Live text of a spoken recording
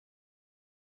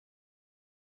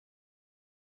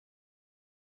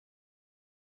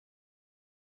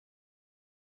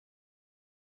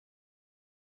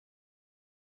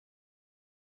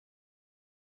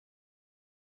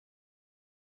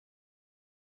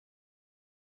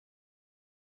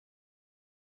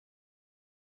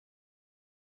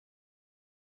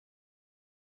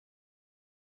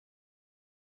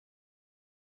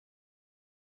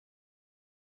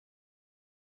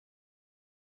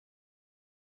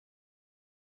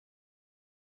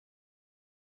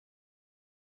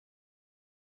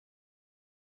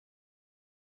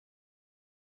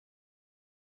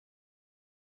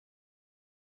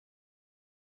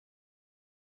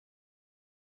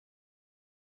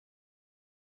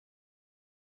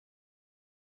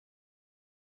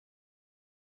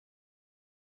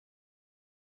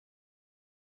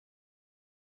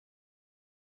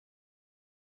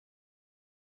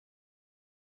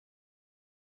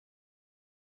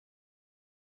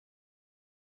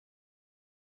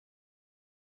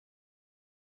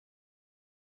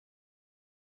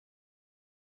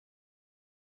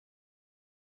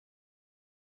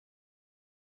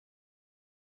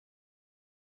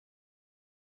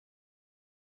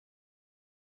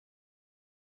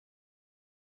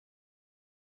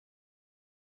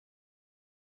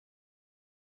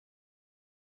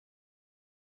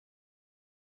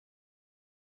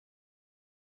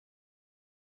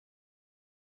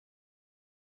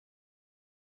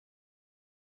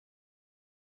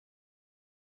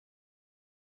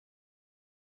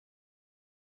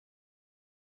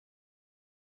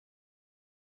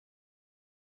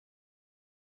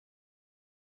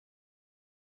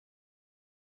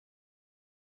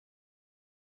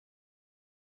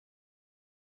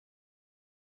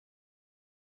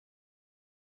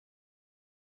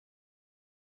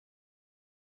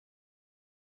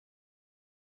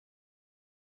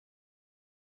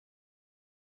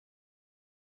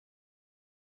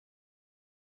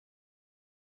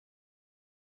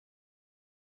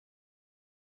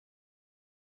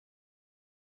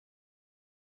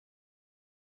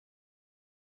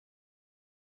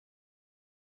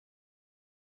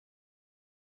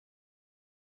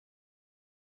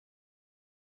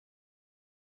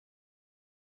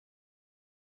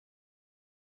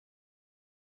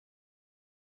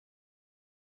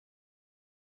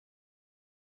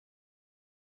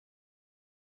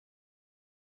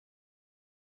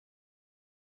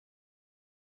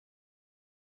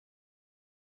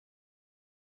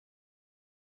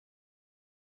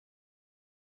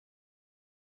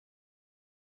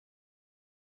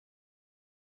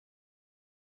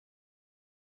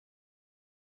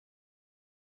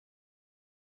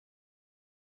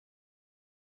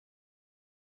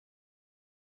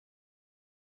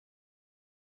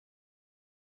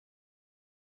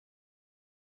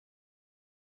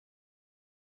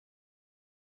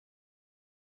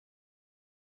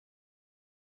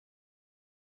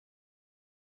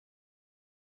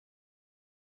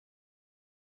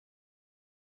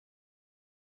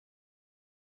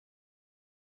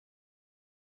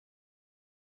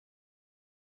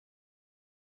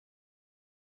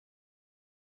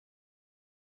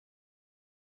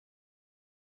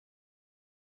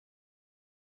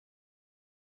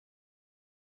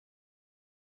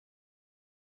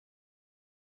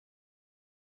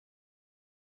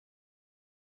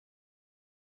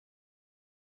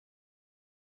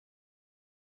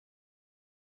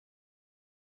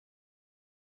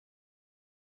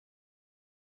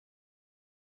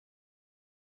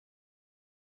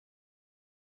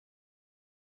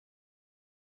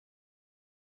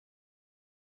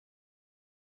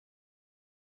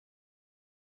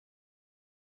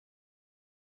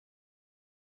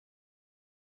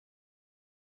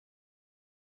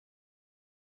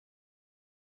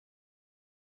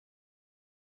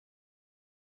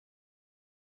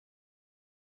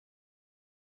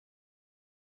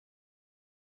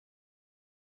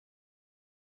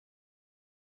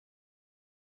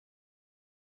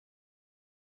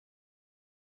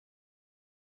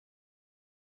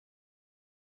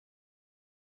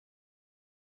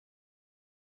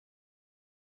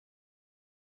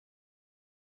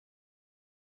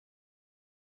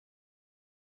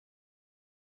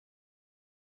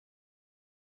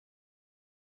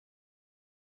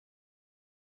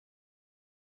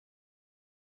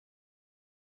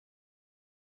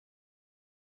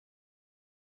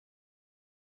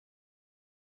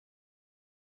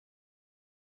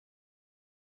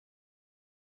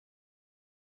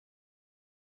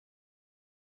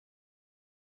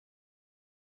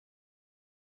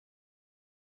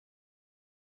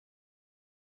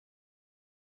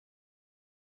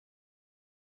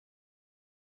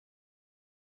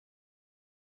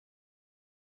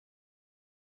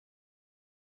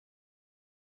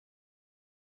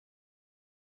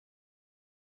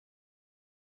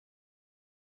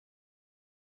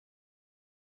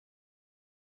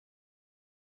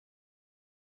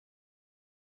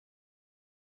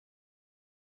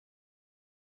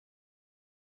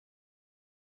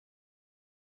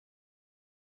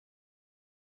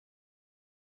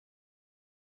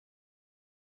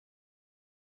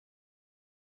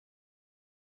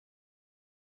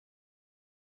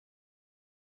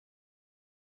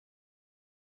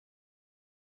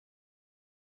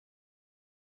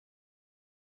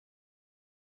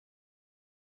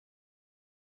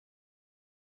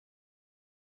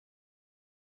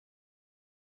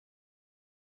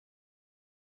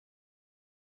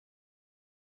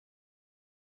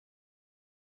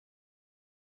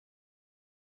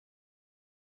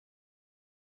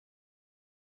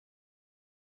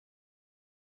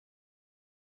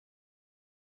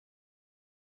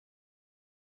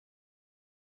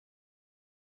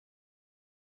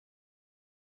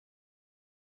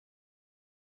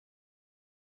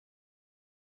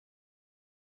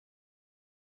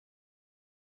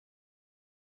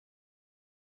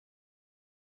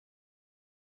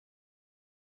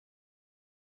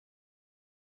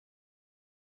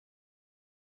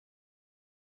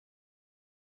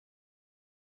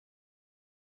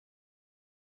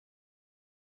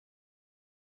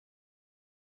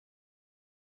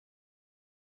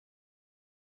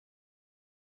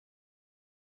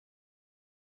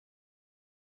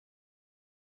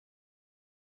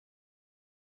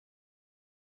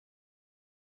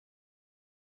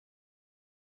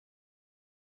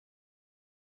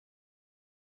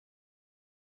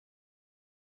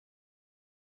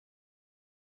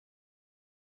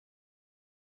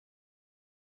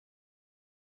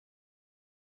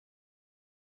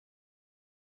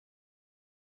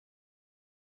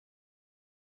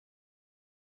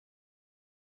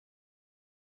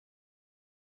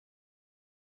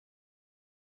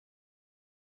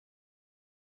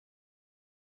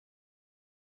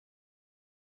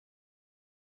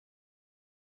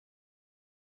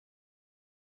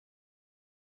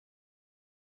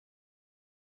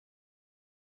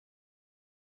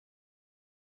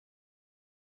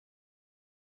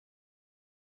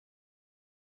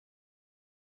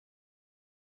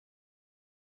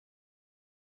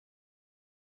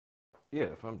Yeah,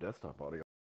 if I'm desktop audio.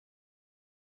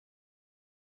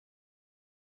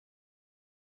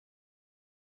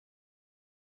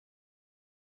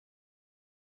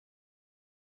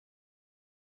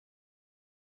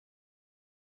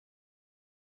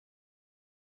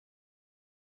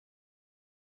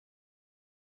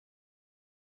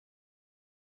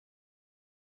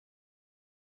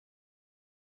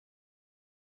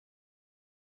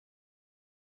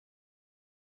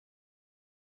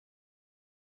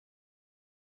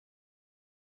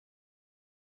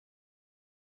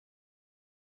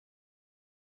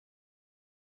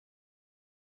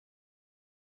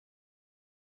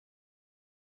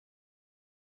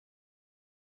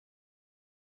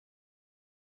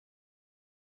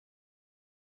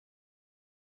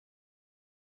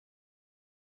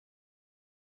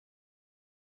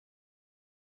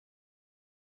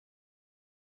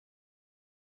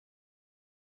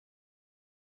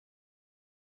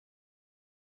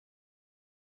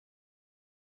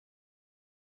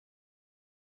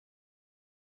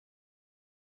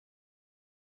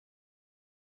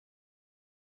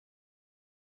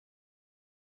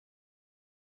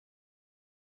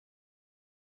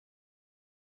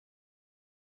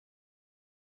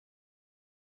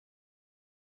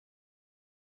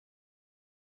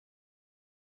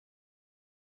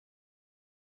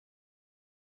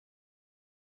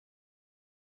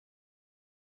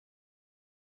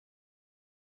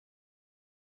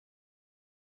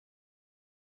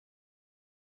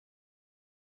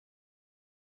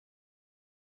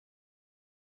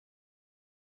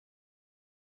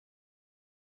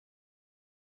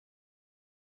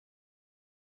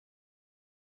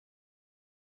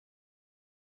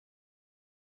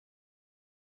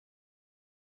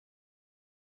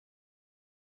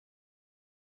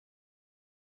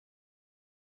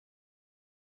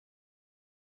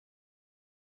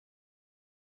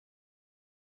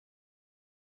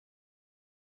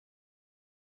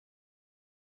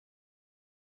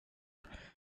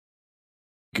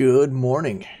 Good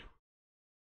morning.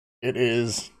 It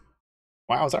is,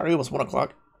 wow, it's already almost 1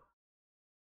 o'clock.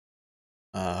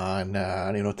 Nah, I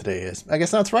don't even know what today is. I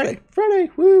guess now it's Friday. Friday,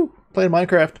 woo! Playing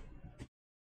Minecraft.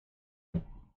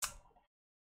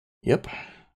 Yep.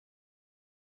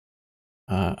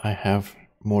 I have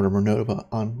Mortimer Nova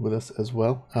on with us as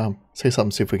well. Say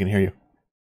something, see if we can hear you.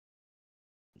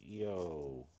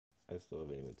 Yo, I still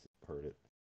haven't even heard it.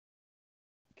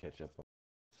 Catch up on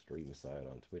stream side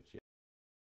on Twitch yet.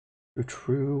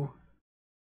 True.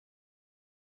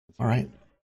 It's All right.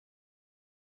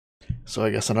 weird. So I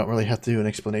guess I don't really have to do an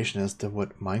explanation as to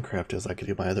what Minecraft is. I could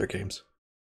do my other games.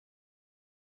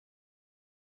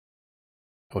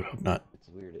 I would hope not. It's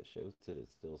weird. It shows that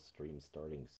it's still stream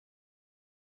starting.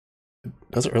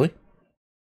 Does it really?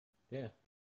 Yeah,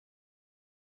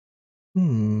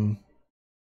 Hmm.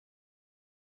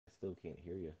 I still can't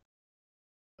hear you.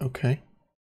 Okay.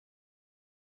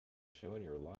 Showing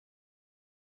your live.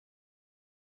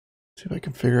 See if I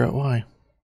can figure out why.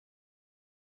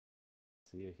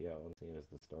 See it? Yeah, I'm seeing as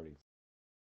the starting.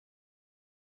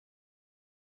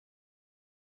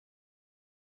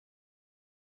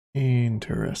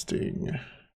 Interesting.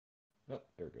 Oh,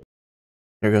 there it goes.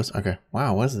 There it goes. Okay.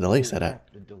 Wow, what is the delay Holy set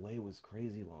at? crap! The delay was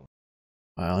crazy long.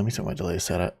 Let me see what my delay is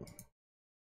set at.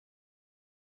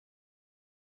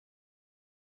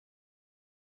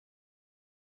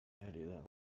 I do that.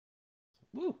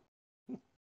 Woo!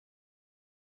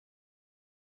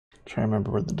 Trying to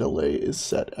remember where the delay is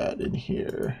set at in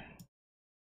here.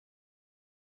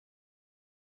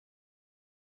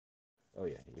 Oh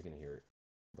yeah, you can hear it.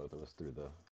 Both of us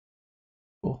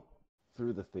Cool.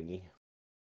 through the thingy.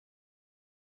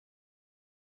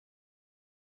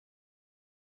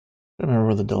 I remember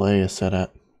where the delay is set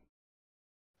at.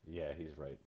 Yeah, he's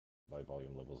right. My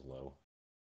volume level's low.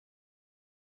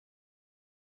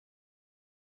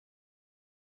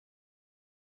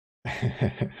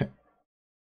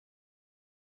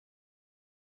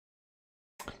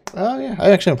 Oh yeah,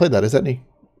 I actually haven't played that. Is that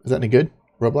any good?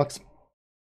 Roblox?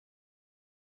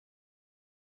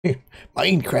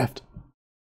 Minecraft.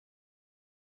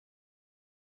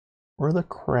 Where the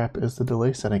crap is the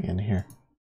delay setting in here?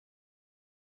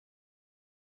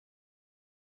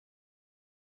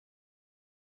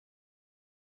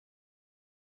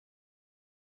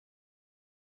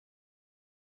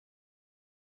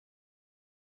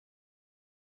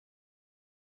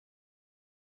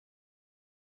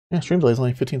 Yeah, stream delay is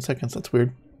only 15 seconds. That's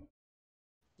weird.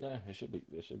 Yeah, it should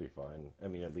be fine. I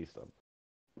mean, at least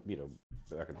you know,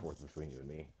 back and forth between you and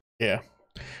me. Yeah.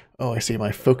 Oh, I see.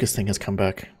 My focus thing has come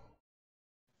back.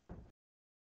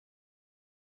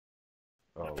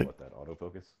 Oh, what that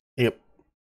autofocus? Yep.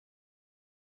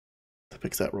 To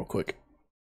fix that real quick.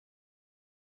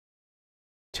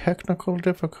 technical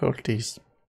difficulties.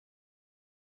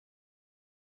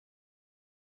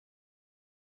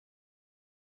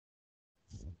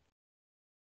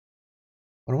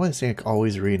 I don't know why this thing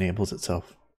always re-enables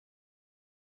itself.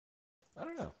 I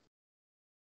don't know.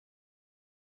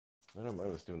 I know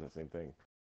mine was doing the same thing.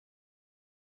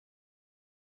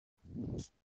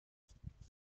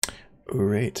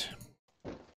 Great.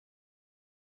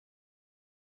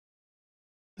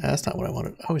 That's not what I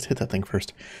wanted. I always hit that thing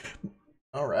first.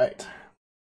 All right.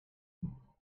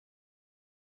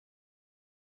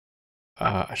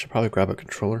 I should probably grab a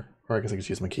controller, or I guess I could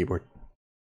use my keyboard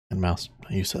and mouse.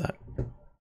 I'm used to that.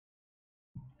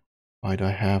 Why do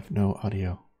I have no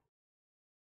audio?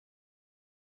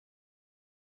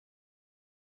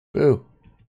 Boo.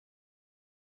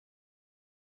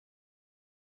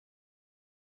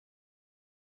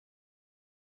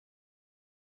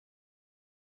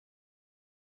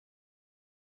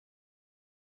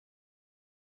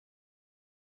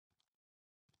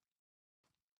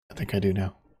 I think I do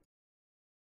now.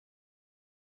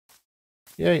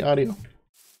 Yay, audio.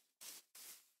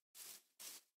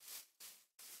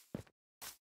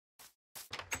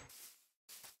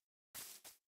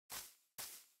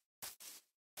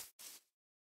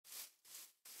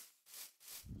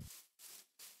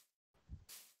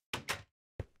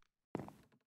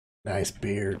 Nice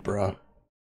beard, bruh.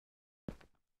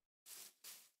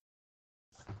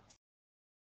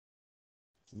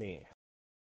 Man,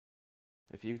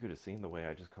 if you could have seen the way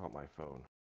I just caught my phone.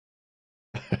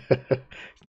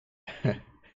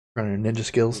 Running ninja It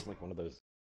skills. was like one of those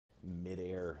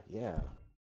mid-air,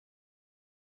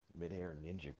 mid-air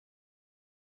ninja.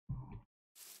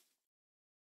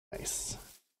 Nice.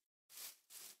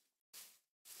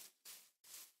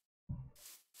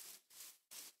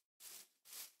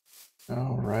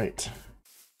 All right.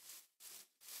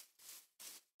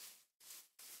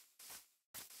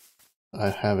 I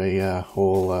have a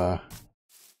whole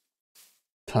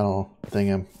tunnel thing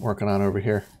I'm working on over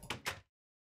here.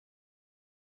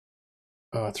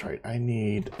 Oh, that's right. I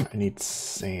need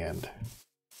sand.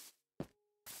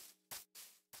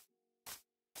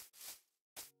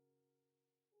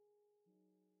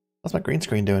 What's my green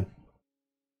screen doing?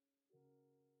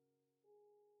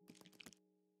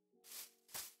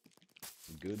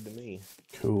 Good to me.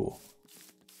 Cool.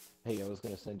 Hey, I was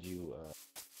gonna send you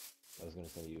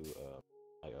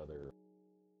my other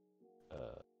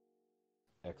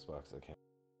Xbox account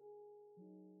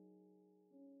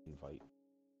invite.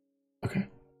 Okay.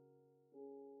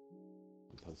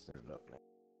 I'm posting it up now.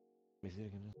 Let me see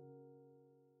again.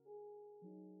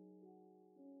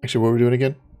 Actually, what were we doing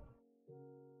again?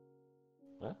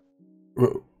 Huh?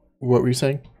 What were you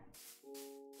saying?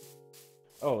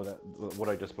 Oh, what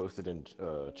I just posted in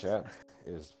chat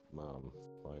is my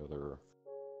other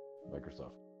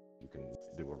Microsoft. You can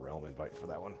do a Realm invite for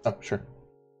that one. Oh, sure.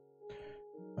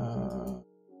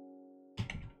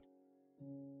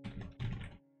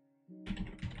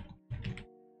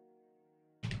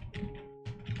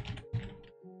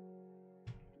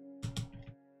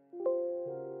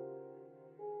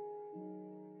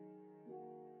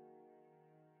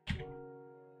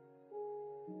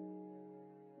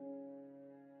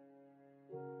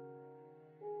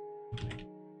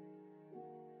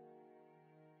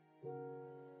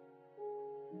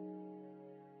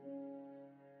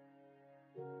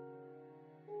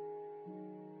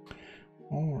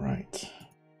 All right.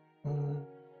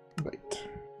 Right.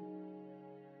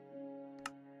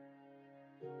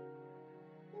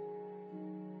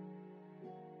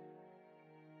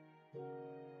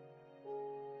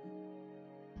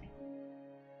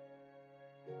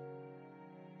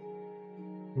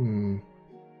 Hmm.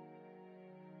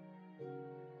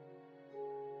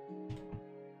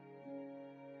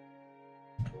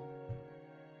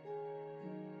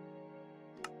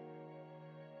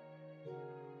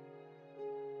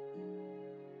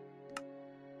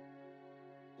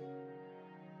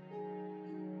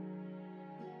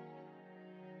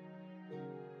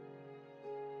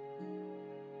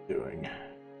 Doing.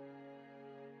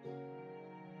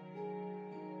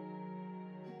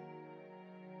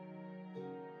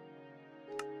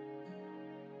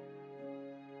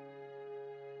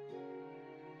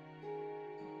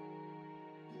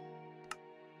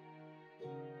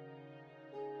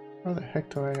 How the heck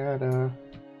do I add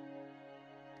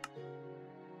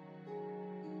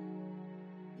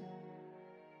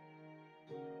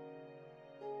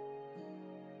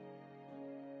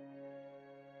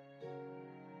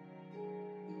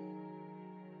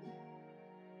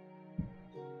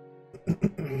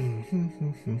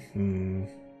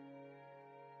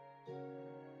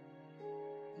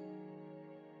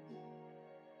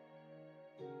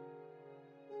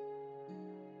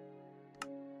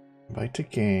Invite to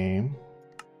game.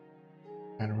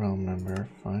 Add a realm member.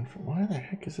 Fine. Why the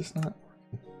heck is this not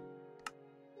working?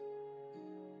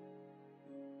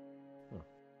 Huh.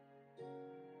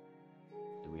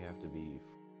 Do we have to be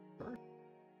first?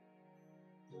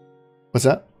 What's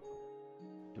that?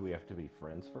 Do we have to be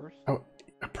friends first? Oh,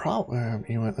 probably.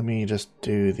 You know what? Let me just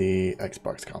do the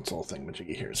Xbox console thing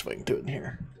Majiggy here so I can do it in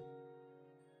here.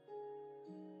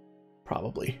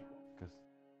 Probably. Because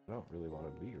I don't really want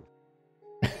to be your.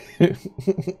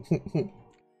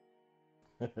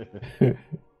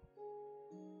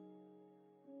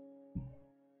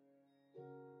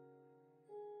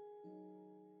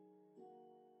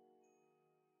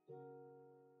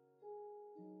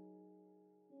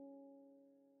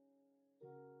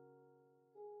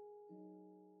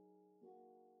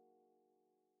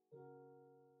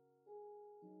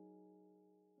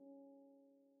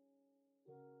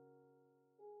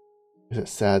 Is it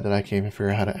sad that I can't even figure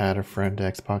out how to add a friend to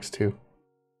Xbox 2?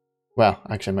 Well,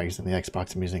 actually, I'm not using the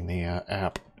Xbox, I'm using the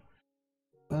app.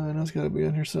 I know it's gotta be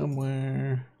on here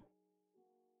somewhere.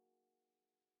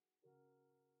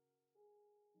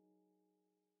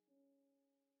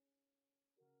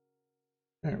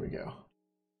 There we go.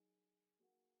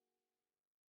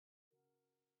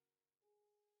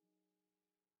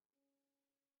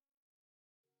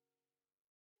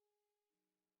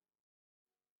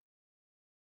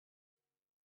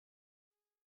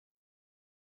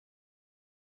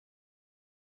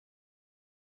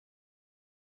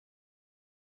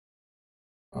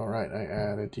 Alright, I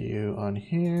added you on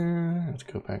here. Let's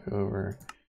go back over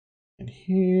in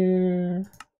here.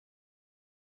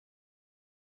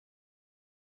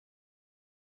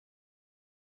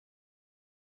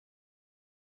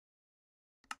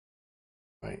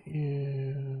 Right,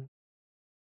 you.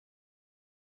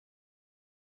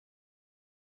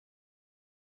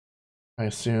 I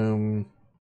assume.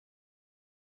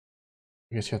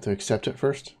 I guess you have to accept it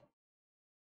first.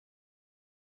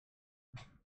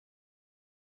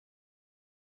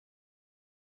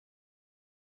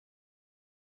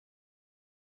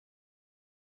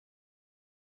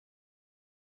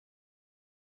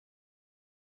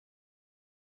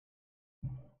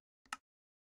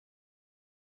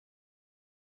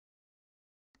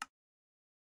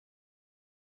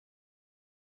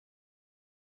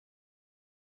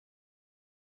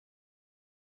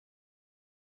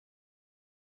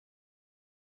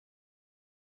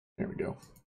 There we go.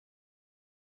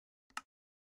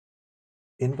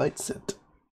 Invite sent.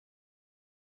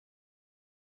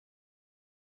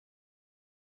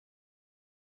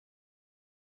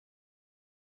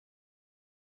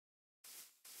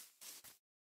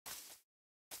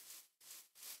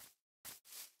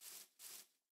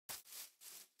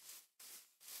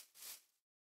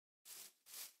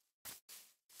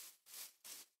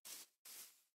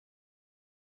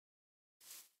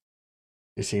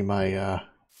 You see my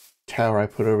tower I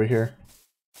put over here?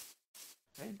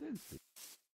 I did see.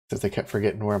 Because they kept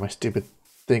forgetting where my stupid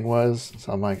thing was.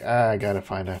 So I'm like, I gotta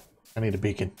find a. I need a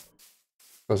beacon.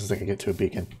 Closest I can get to a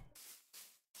beacon.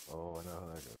 Oh, I know how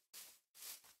that goes.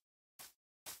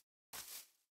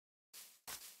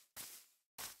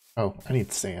 Oh, I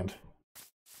need sand.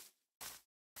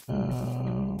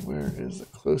 Where is the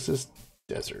closest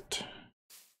desert?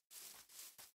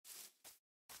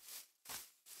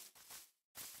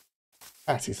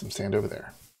 I see some sand over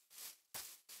there.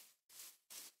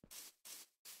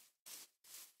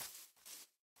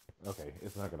 Okay,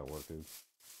 it's not gonna work, dude.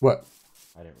 What?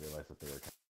 I didn't realize that they were.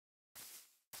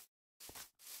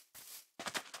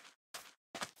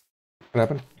 What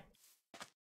happened?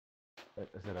 I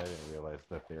said I didn't realize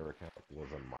that their account was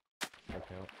a my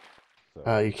account.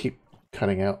 So You keep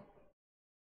cutting out.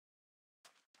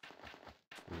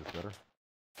 is this better?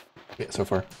 Yeah, so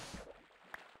far.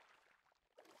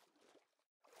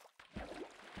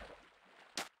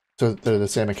 So they're the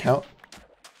same account?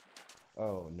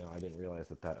 Oh no, I didn't realize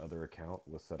that that other account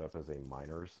was set up as a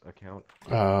miner's account.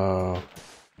 Oh.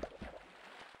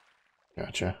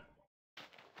 Gotcha.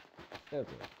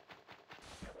 That's it.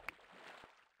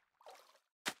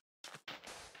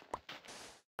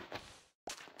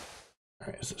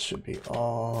 Alright, so this should be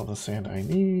all the sand I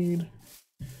need.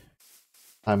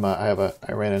 I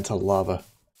ran into lava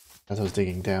as I was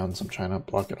digging down, so I'm trying to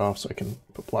block it off so I can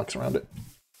put blocks around it.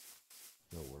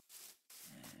 No worries.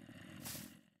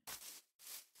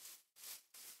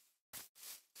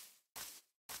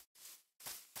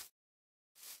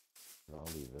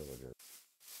 Zombie villager.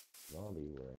 Zombie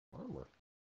wearing armor.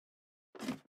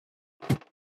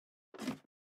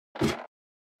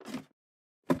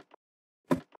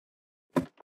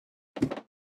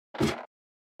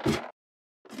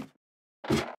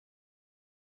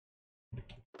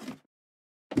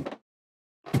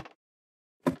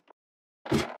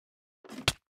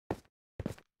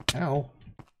 Ow.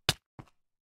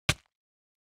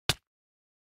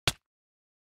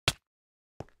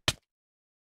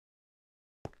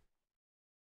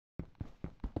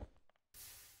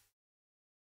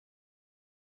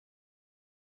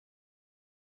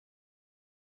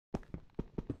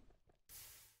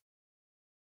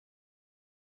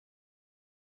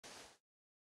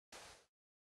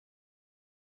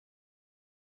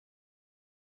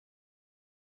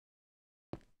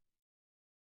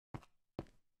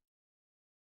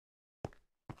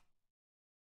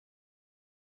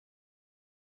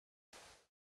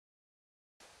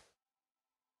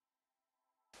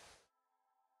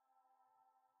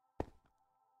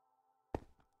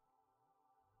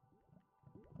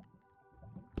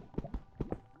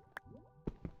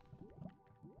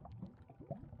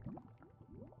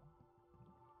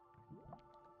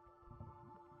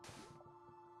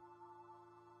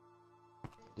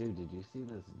 Dude, did you see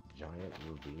this giant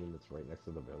ravine that's right next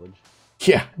to the village?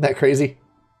 Yeah, isn't that crazy?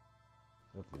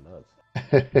 That's nuts. I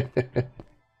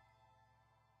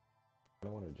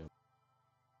don't want to jump.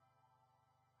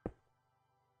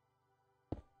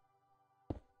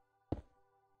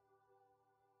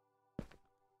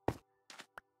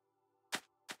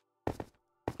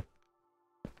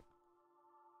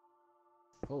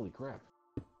 Holy crap.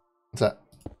 What's that?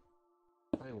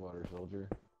 Hi, water soldier.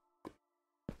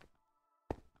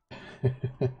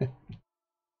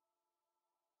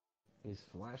 He's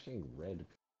flashing red.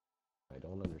 I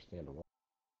don't understand why.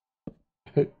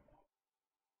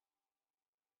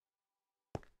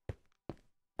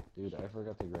 Dude, I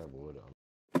forgot to grab wood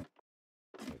on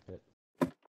my pit.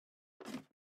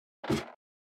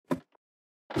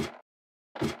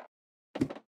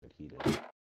 But he did.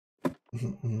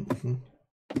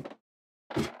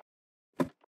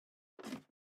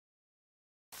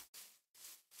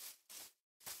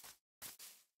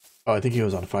 Oh, I think he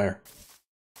was on fire.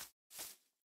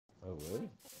 Oh, really?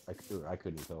 I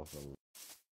couldn't tell from...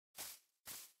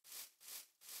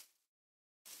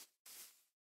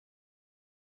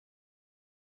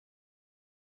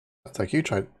 It's like you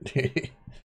tried.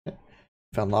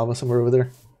 Found lava somewhere over there?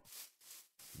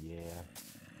 Yeah.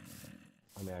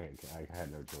 I mean, I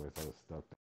had no choice. I was stuck.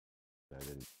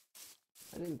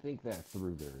 I didn't think that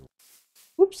through very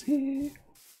well. Whoopsie.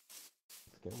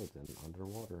 Skeleton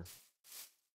underwater.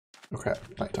 Oh crap,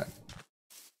 nighttime.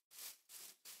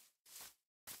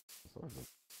 Sort of.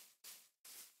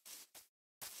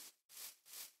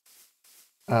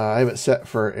 I have it set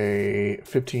for a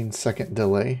 15-second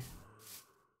delay.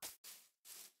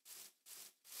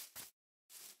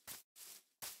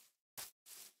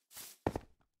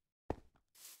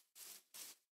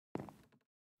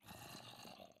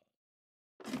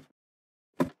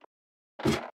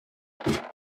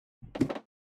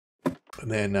 And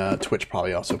then Twitch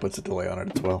probably also puts a delay on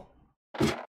it as well.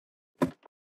 Yeah,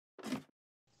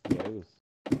 it was...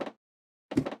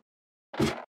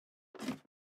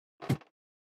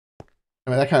 I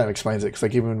mean, that kind of explains it, because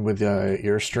like even with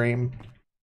your stream,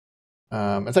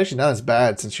 it's actually not as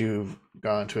bad since you've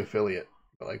gone to affiliate.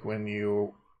 But like when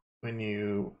you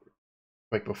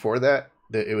like before that,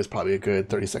 it was probably a good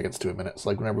 30 seconds to a minute. So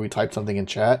like whenever we typed something in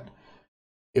chat,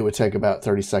 it would take about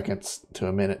 30 seconds to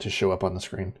a minute to show up on the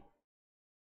screen.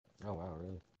 Oh, wow,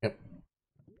 really? Yep.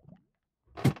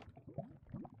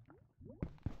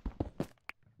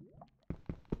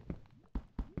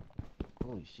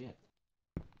 Holy shit.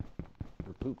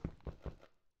 Or poop.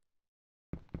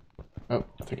 Oh,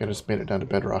 I think I just made it down to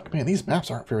bedrock. Man, these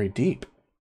maps aren't very deep.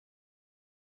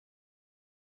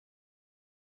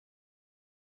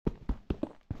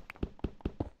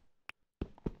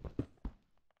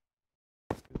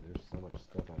 There's so much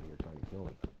stuff out here trying to kill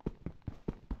me.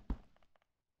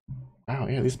 Wow,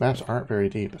 yeah, these maps aren't very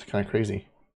deep. It's kind of crazy.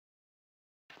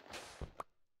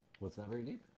 What's not very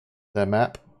deep? That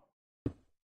map.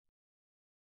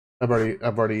 I've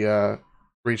already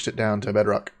reached it down to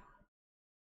bedrock.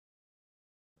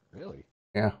 Really?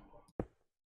 Yeah.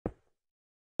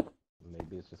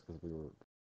 Maybe it's just because we were...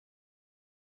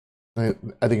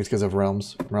 I think it's because of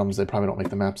realms. Realms, they probably don't make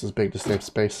the maps as big to save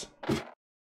space.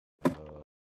 You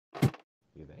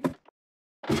think?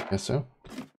 Guess so.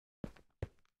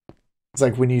 It's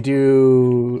like when you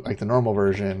do like the normal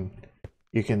version,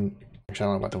 you can... Actually, I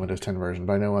don't know about the Windows 10 version,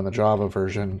 but I know on the Java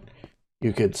version,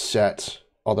 you could set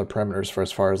all the parameters for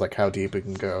as far as like how deep it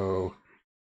can go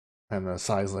and the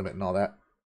size limit and all that.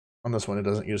 On this one, it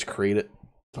doesn't. You just create it.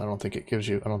 So I don't think it gives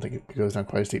you... I don't think it goes down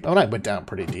quite as deep. Oh, and I went down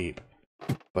pretty deep.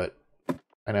 But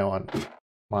I know on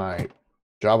my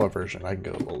Java version, I can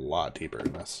go a lot deeper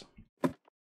than this.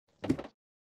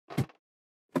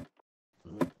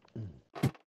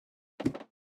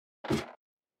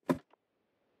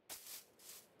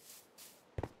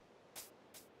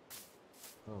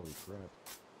 Holy crap!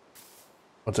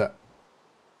 What's that?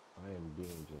 I am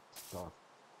being just stalked.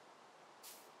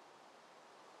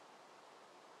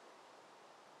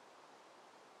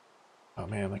 Oh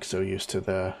man, I'm like so used to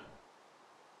the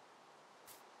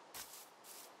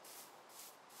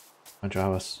my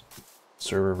Java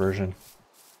server version.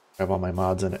 I have all my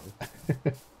mods in it.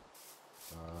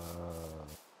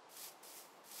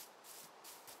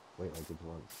 Wait, like which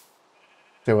ones?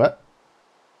 Say what?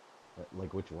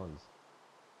 Like which ones?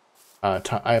 I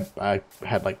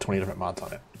had like 20 different mods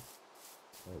on it.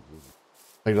 Oh,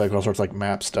 Jesus. Like all sorts of like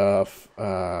map stuff,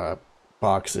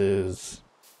 boxes,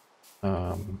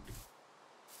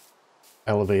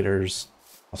 elevators,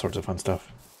 all sorts of fun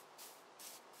stuff.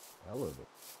 Elevator.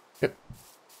 Yep.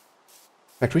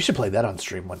 In fact, we should play that on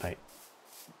stream one night.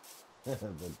 But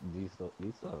do you still have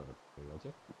it, don't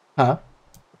you? Huh?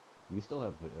 You still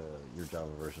have your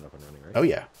Java version up and running, right? Oh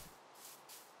yeah.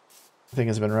 I think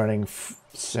it's been running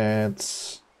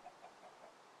since,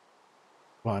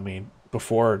 well, I mean,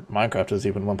 before Minecraft was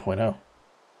even 1.0.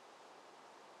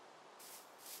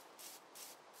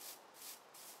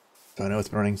 So I know it's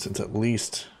been running since at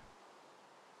least.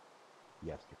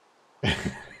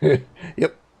 Yesterday.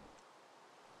 Yep.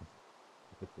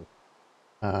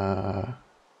 Let's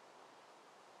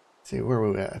see, where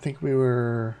were we at? I think we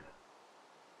were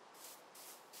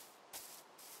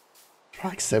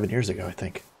probably like 7 years ago, I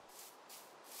think.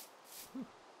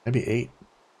 Maybe 8.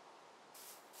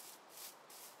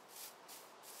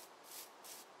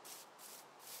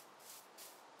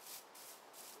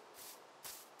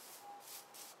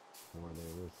 Where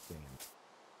they were staying.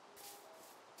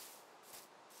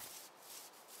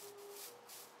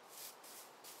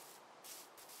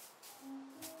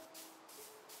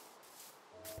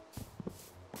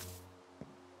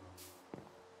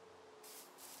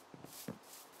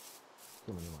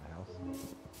 Coming to my house.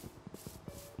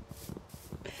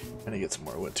 I need to get some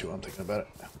more wood too. I'm thinking about it.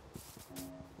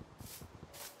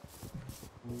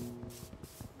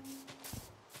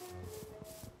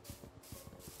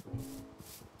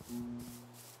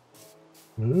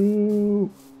 Ooh.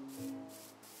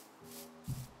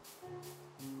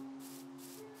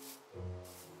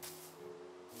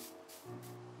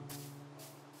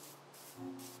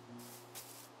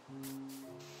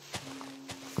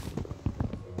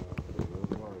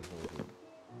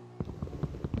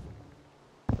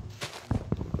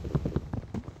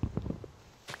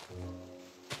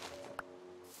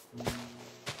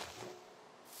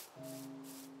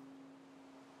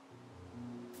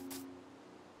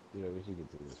 Dude, I wish you could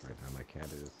do this right now. My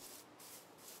cat is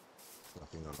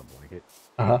stuffing on a blanket.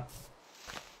 Uh-huh.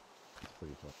 It's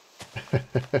pretty tough.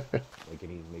 Like,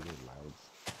 and he's making loud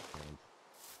sounds.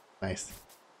 Nice.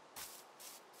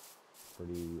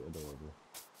 Pretty adorable.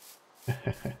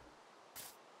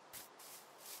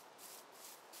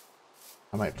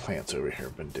 How my plants over here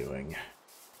have been doing?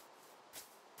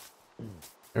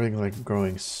 Everything's like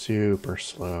growing super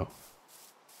slow.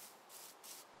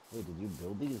 Wait, did you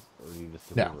build these, or you just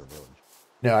took No. over a village?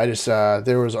 No, I just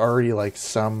there was already like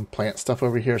some plant stuff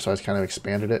over here, so I just kind of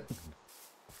expanded it.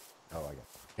 Oh, I got it.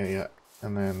 Yeah, yeah.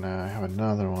 And then I have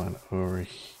another one over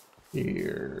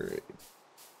here.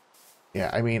 Yeah,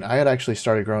 I mean, I had actually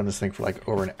started growing this thing for like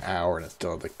over an hour, and it's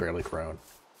still like barely grown.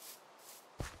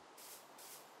 It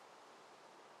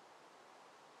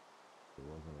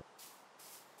wasn't.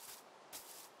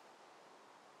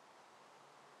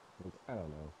 Like, I don't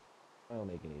know. I don't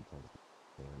make any sense.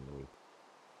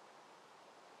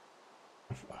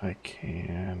 If I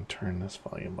can turn this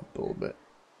volume up a little bit.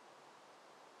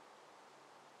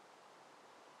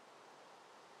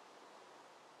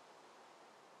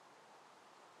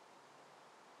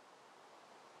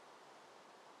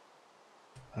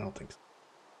 I don't think so.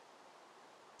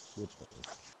 Which volume?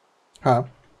 Huh?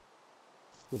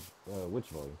 Which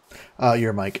volume?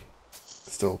 Your mic.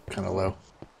 Still kind of low.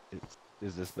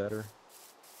 Is this better?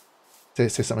 Say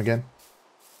something again.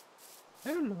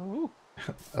 Hello.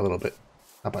 A little bit.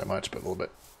 Not by much, but a little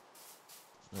bit.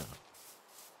 Oh.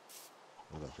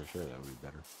 Well, for sure that would be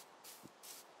better.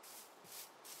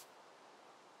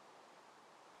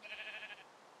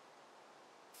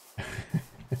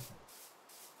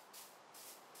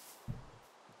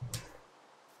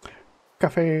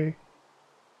 Cafe.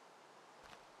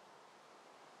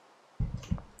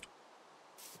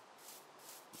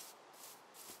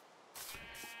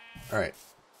 All right.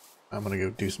 I'm going to go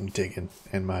do some digging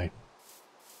in my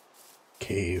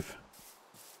cave.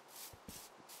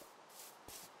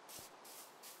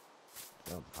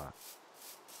 Sounds hot.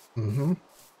 Mm-hmm.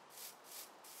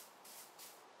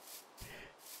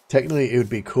 Technically, it would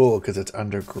be cool because it's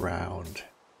underground.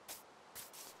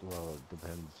 Well, it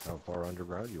depends how far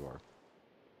underground you are.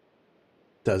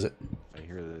 Does it? I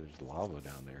hear there's lava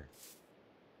down there.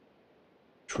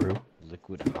 True.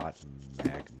 Liquid hot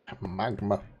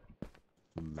Magma.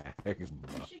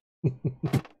 magma.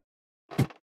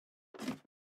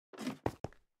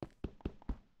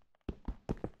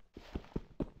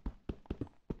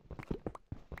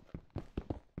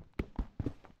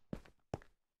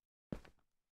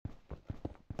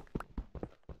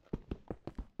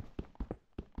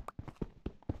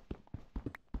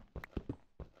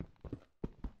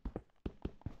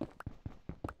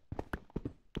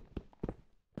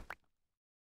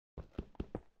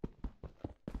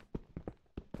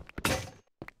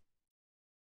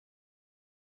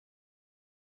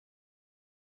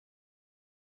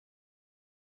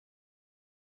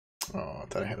 Oh, I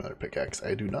thought I had another pickaxe.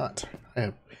 I do not.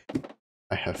 I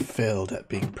have failed at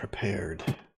being prepared.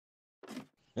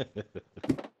 I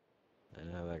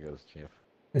know how that goes, champ.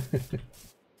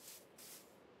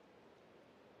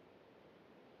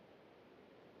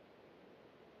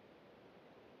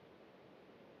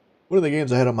 One of the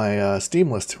games I had on my Steam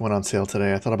list went on sale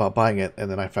today. I thought about buying it, and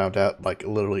then I found out, like,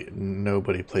 literally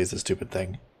nobody plays this stupid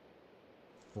thing.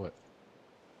 What?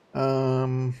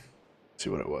 Let's see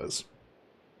what it was.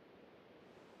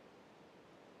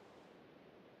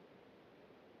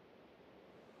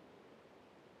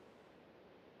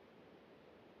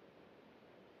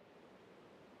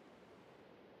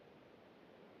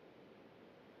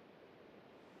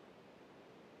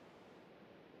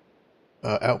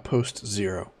 Outpost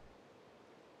Zero.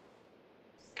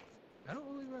 I don't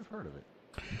believe I've heard of it.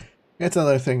 It's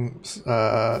another thing. It's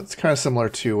kind of similar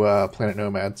to Planet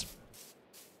Nomads,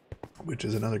 which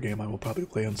is another game I will probably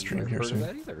play on stream here soon. I've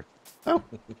heard of that either. Oh,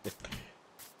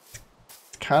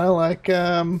 it's kind of like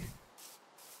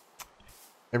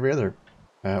every other.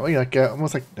 Well, yeah, like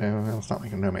almost like it's not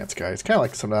like a No Man's Sky. It's kind of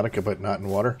like Subnautica, but not in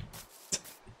water.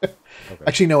 Okay.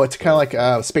 Actually, no, it's kind of like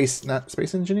not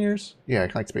Space Engineers. Yeah, kind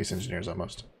of like Space Engineers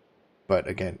almost, but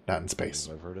again, not in space.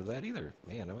 I've heard of that either.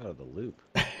 Man, I'm out of the loop.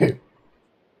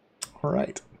 All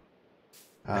right.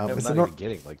 I'm It's not a even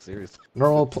kidding. Like seriously.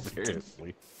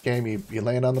 Seriously. game. You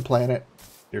land on the planet.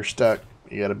 You're stuck.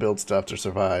 You got to build stuff to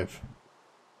survive,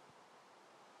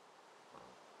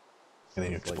 and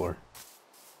then you Sounds explore.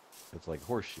 It's like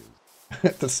horseshoes.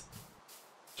 That's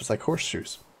just like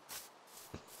horseshoes.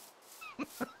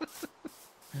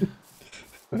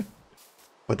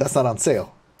 But that's not on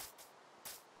sale.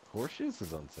 Horseshoes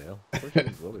is on sale. Horseshoes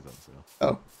is always on sale.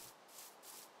 Oh.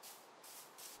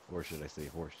 Or should I say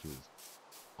horseshoes?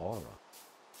 Aura.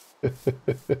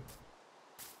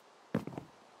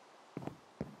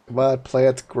 Come on,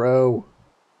 plants grow.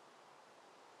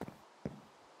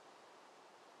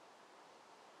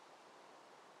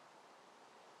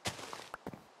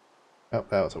 Oh,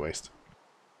 that was a waste.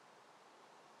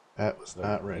 That was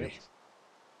not ready.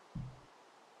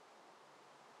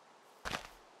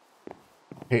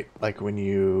 Hate like when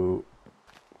you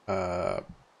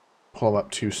pull them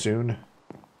up too soon.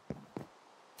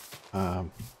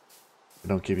 They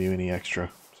don't give you any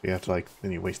extra, so you have to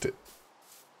then you waste it.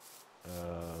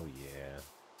 Oh yeah.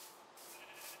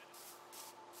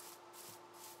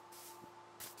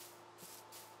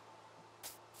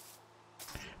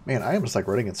 Man, I am just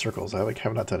running in circles. I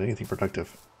have not done anything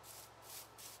productive.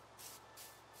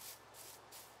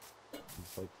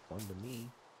 It's like fun to me.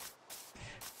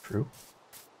 True.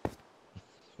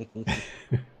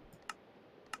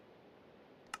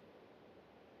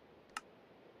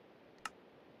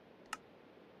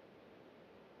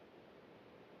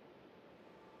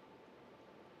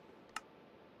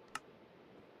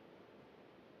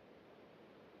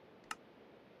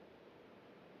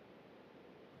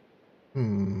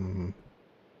 Hmm.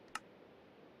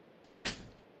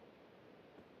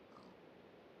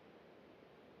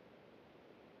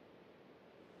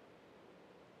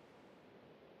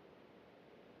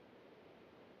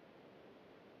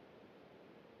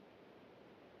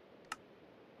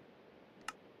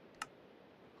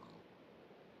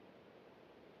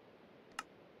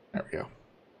 There we go.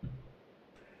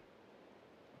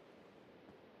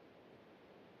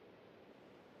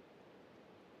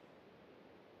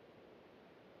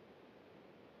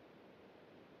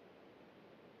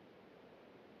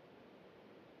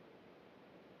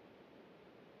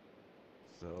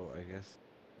 So I guess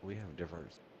we have different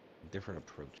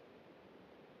approach.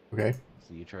 Okay.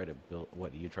 So you try to build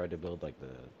what? You try to build like the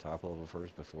top level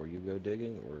first before you go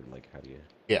digging, or like how do you?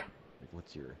 Yeah. Like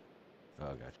what's your?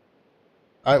 Oh, gotcha.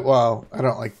 I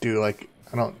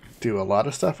don't do a lot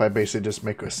of stuff. I basically just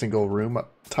make a single room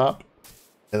up top,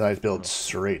 and I build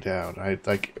straight down. I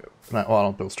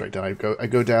don't build straight down. I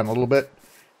go down a little bit,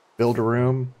 build a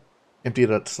room, empty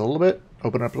it out just a little bit,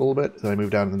 open up a little bit. Then I move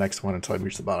down to the next one until I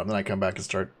reach the bottom. Then I come back and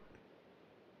start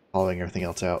hollowing everything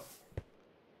else out.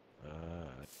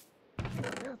 Yeah,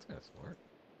 that's kind of smart.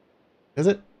 Is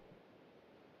it?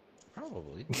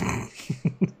 Probably.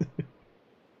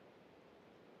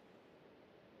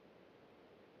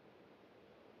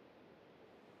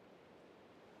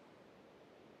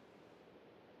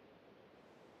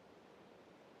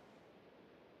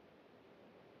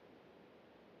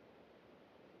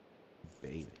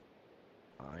 Baby.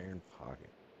 Iron pocket.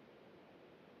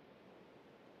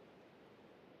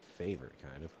 Favorite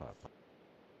kind of hot pot.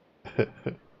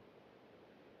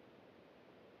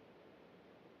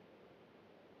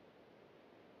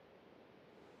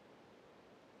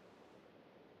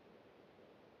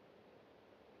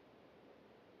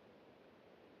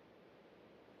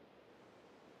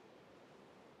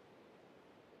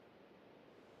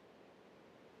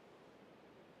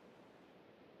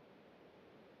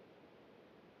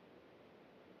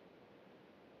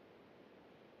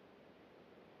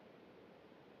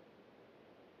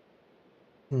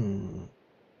 Hmm.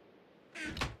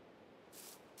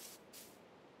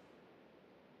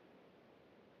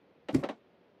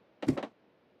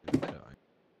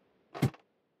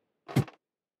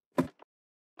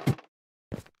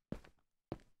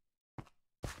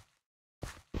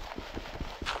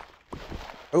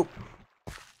 Oh,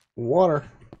 water.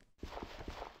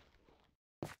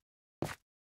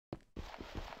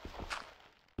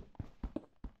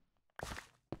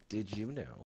 Did you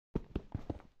know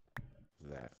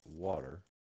that water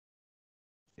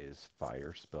is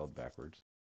fire spelled backwards?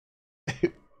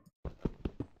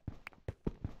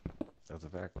 That's a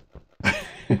fact.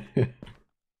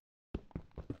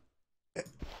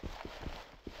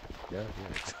 Yeah,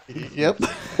 yeah. Yep.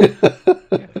 Yeah,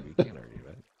 you can't argue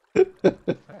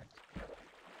that. Fact.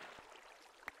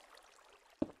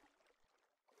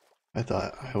 I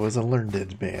thought I was a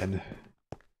learned man.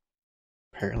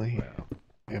 Apparently, Well,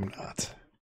 I am not.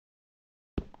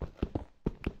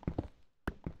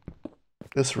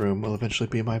 This room will eventually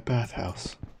be my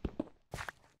bathhouse.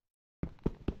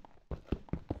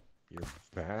 your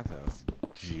bathhouse.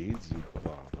 Jeez, you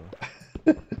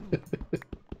baba.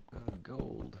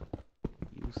 Gold.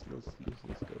 Useless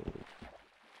gold.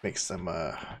 Make some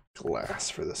glass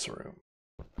for this room.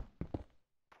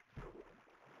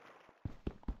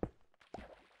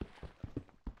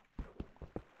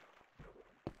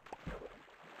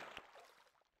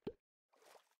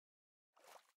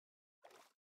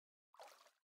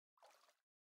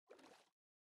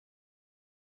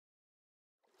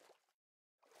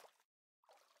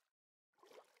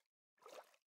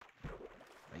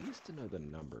 I used to know the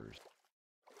numbers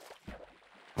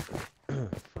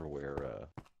for where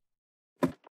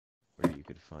you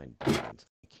could find diamonds.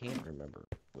 I can't remember.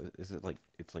 Is it like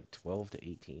it's like 12 to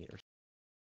 18 or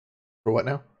For what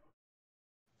now?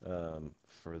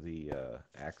 for the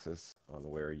axis on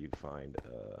where you'd find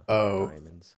Oh,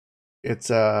 diamonds? it's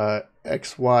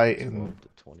X, Y, and 12 to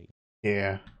 20.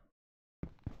 yeah.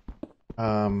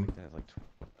 Like that,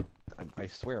 like I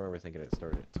swear I remember thinking it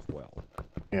started at 12.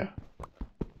 Yeah.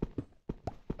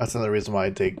 That's another reason why I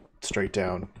dig straight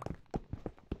down.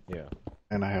 Yeah.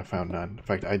 And I have found none. In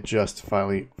fact, I just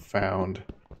finally found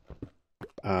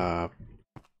what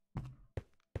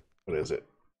is it?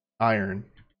 Iron.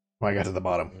 When I got to the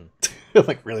bottom.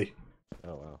 Like, really?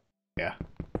 Oh wow. Yeah.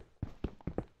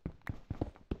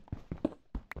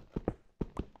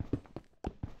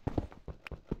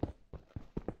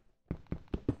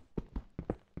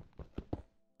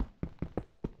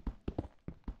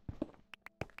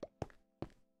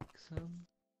 Some.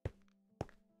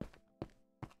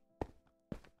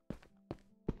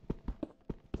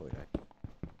 Oh yeah.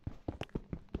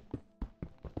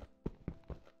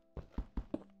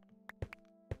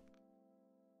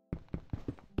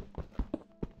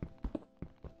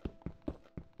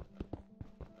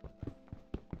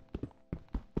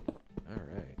 All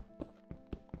right.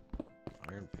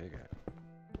 Iron pickaxe.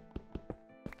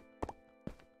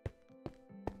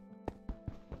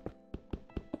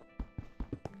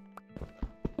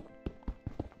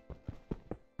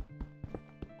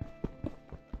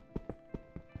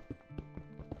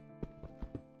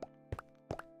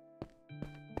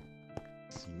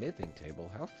 Smithing table?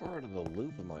 How far out of the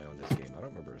loop am I on this game? I don't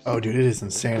remember. Oh, dude, it is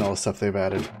insane all the stuff they've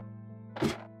added.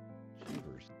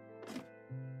 Jeepers.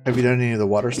 Have you done any of the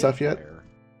water stuff yet? Fire.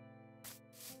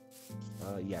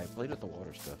 Yeah, I played with the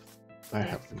water stuff. I What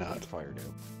have does the not. Fire do.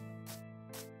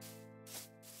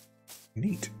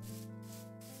 Neat.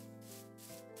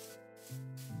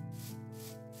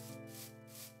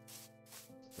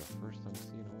 It's the first I'm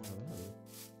seeing one of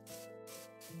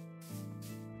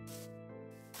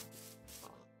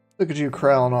those. Look at you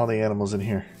corralling all the animals in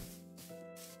here.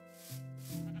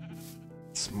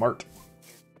 Smart.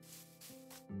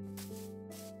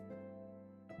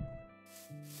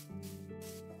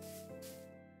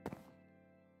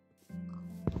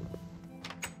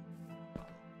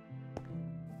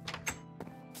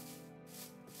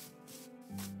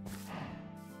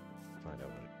 Find out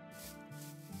what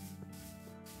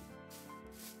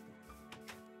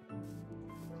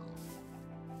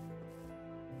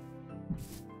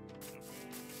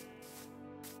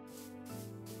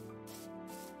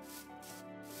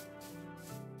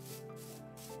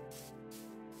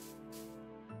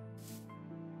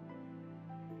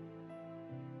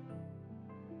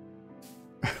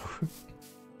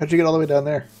How'd you get all the way down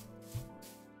there?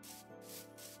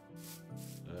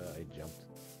 I jumped.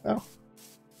 Oh.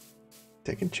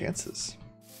 Taking chances.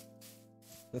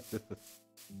 Is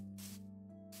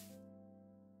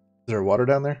there water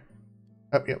down there?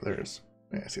 Oh, yep, there is.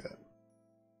 Yeah, I see that.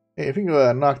 Hey, if you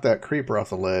can knock that creeper off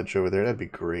the ledge over there, that'd be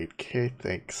great. Okay,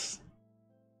 thanks.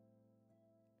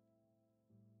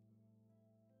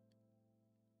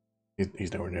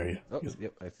 He's nowhere near you. Oh,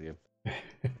 yep, I see him.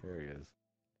 There he is.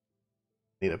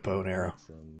 Need a bow and arrow.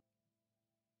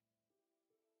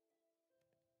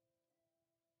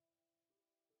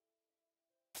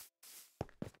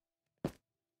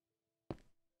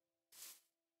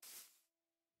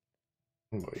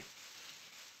 Oh boy.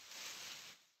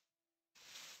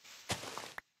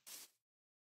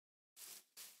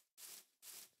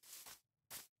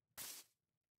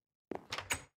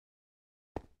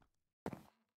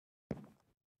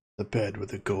 The bed with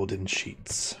the golden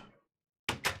sheets.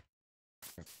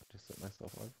 Just set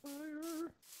myself on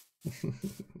fire.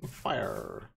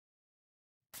 Fire.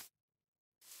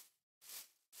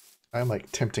 I'm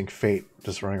like tempting fate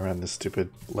just running around this stupid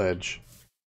ledge.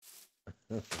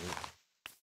 You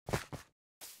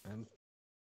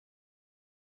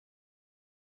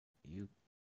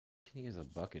can use a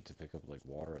bucket to pick up like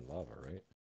water and lava, right?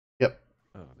 Yep.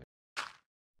 Oh,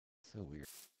 so weird.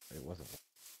 It wasn't.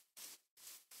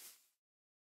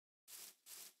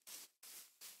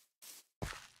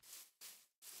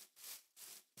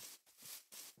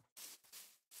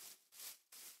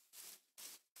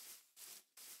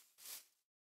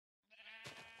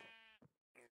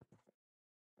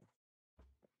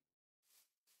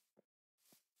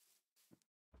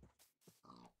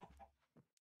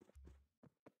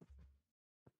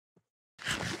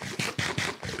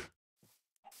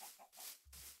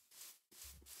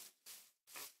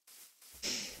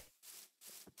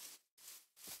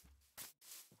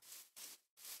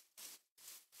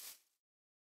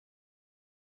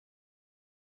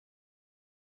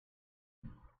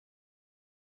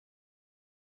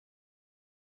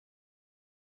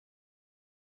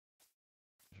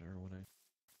 Sure, what I.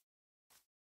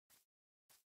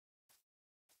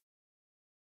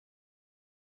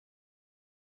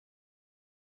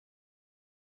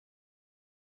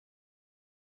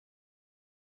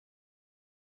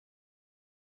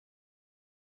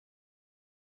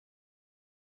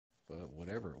 But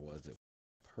whatever it was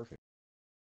perfect.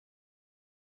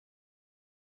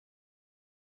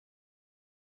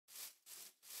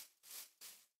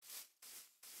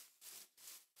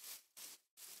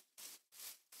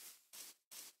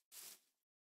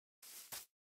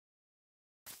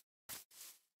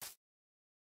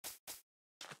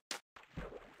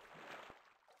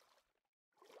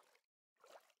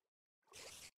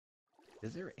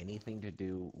 Is there anything to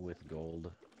do with gold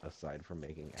aside from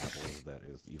making apples that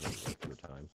is even worth your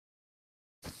time?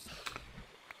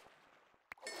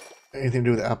 Anything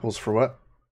to do with apples for what?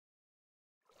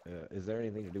 Is there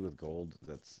anything to do with gold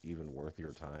that's even worth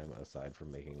your time aside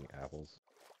from making apples?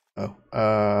 Oh,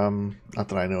 not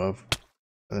that I know of.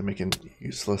 They're making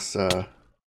useless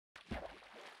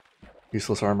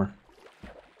armor.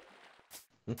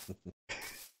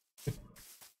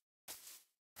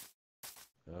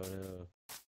 Oh no.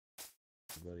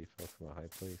 Somebody fell from a high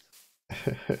place.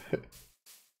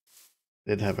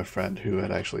 Did have a friend who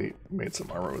had actually made some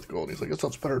armor with gold. He's like, it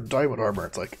sounds better than diamond armor.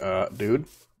 It's like, dude,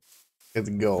 it's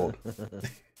gold.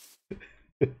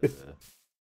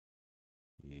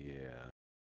 Yeah.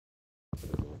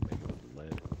 We'll make it with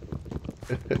lead.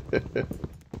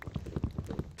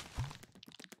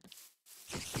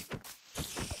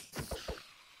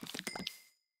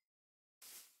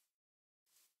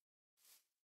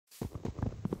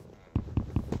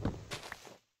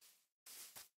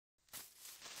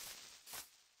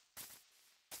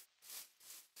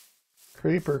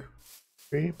 Creeper.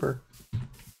 Creeper.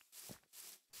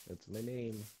 That's my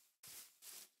name.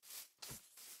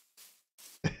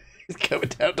 He's coming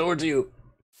down towards you.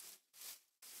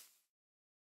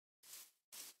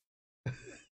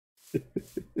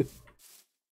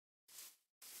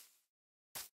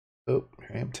 Oh,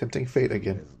 I am tempting fate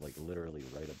again. It's like literally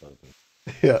right above me.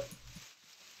 Yeah.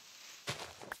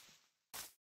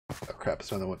 Oh crap,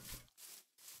 it's another one.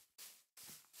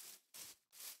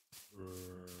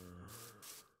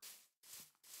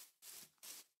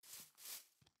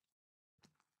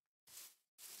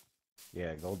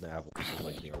 Yeah, golden apple is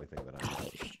like the only thing that I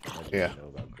didn't Yeah. know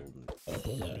about golden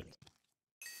apples.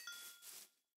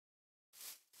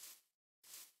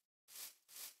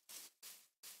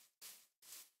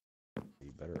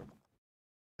 Be better.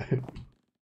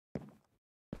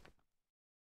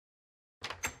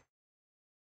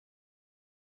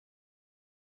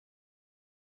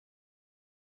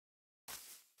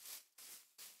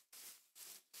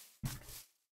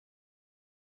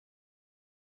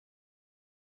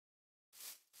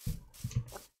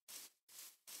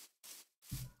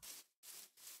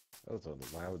 That was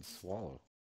a loud swallow.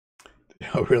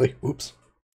 Oh really? Oops.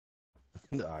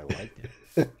 I liked it.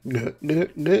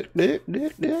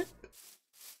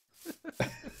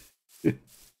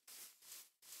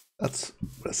 That's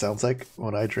what it sounds like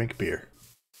when I drink beer.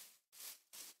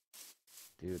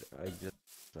 Dude, I just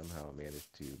somehow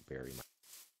managed to bury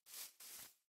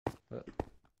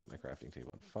my crafting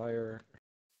table on fire.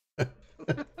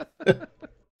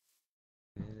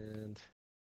 And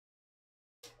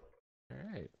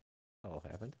alright. All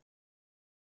happened.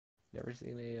 Never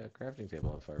seen a crafting table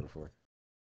on fire before.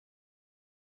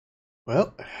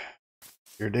 Well,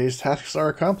 your day's tasks are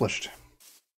accomplished.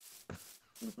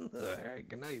 Alright,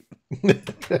 good night.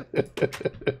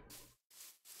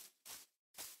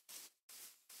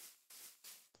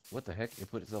 What the heck?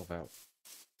 It put itself out.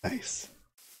 Nice.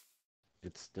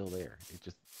 It's still there. It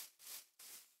just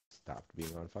stopped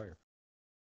being on fire.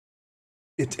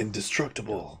 It's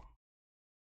indestructible.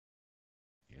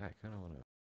 Yeah, I kind of want to.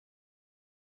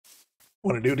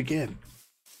 Want to do it again?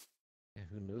 Yeah,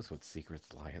 who knows what secrets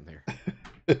lie in there?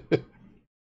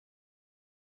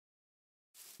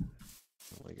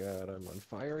 Oh my god, I'm on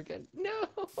fire again. No!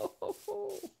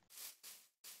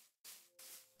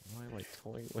 Why am I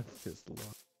toying with this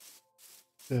log?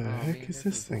 The heck man, is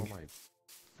there this goes all thing? my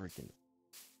freaking.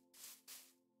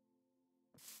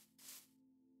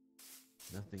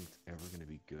 Nothing's ever gonna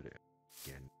be good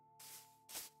again.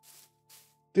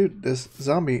 Dude, this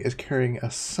zombie is carrying a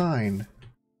sign.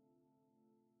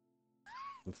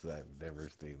 I've never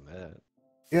seen that.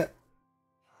 Yeah.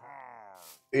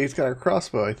 He's got a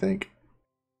crossbow, I think.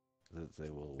 Does it say,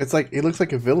 well, It's like, he looks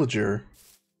like a villager.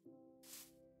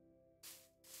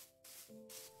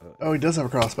 Oh, he does have a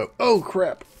crossbow. Oh,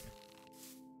 crap.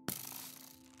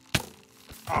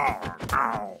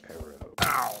 arrow.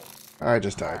 I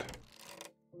just died.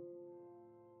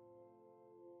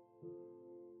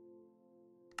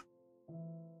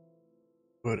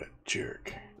 What a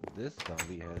jerk. This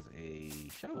zombie has a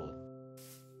shovel.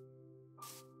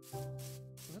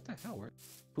 What the hell?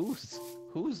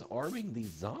 Who's arming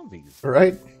these zombies?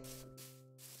 Right?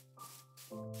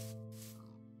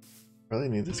 Really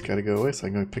need this guy to go away so I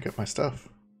can go pick up my stuff.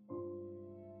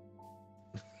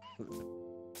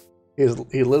 He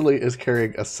literally is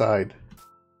carrying a side.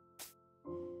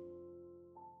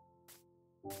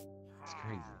 It's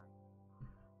crazy.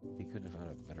 He couldn't have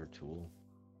found a better tool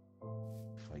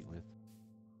to fight with.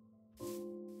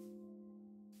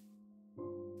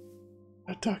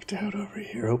 I ducked out over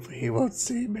here. Hopefully he won't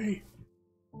see me.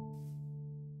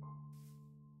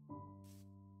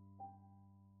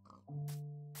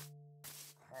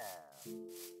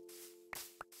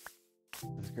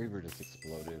 This creeper just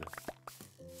exploded.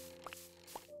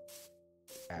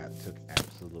 Took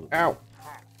absolutely Ow!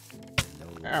 no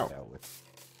Ow. load out with.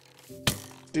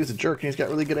 Dude's a jerk and he's got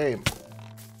really good aim.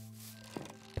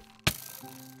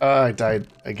 I died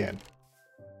again.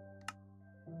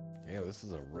 Yeah, this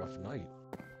is a rough night.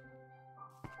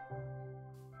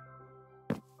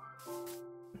 No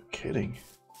kidding.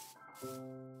 You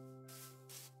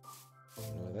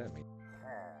know what that means?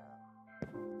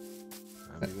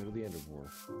 Time to go to the end of war.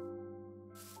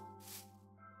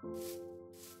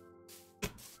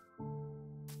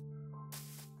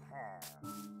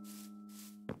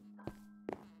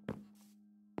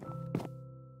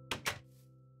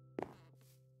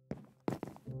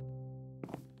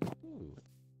 Ooh.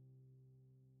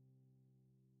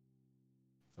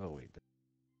 Oh wait.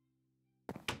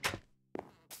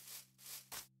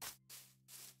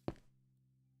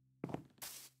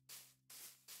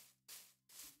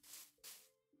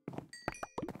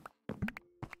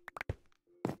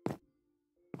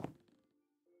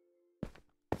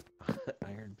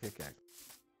 Iron pickaxe.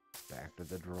 Back to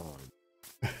the drawing.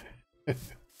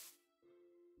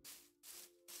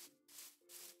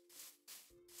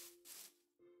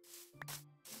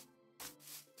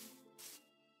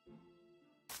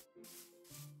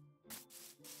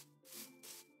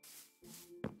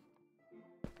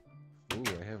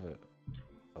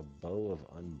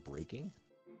 breaking,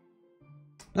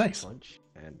 Nice. punch,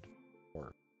 and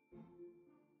more.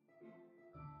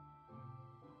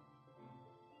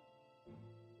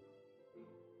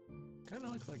 Kind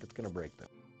of looks like it's gonna break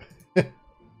though.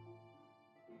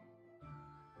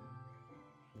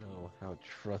 Know how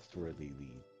trustworthy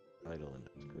the title and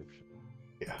description.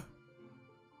 Yeah.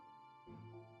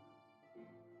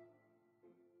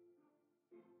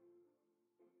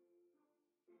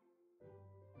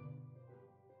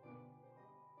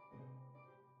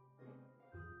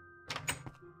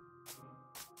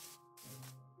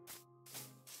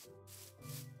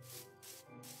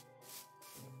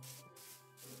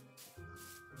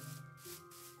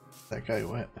 That guy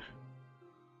went.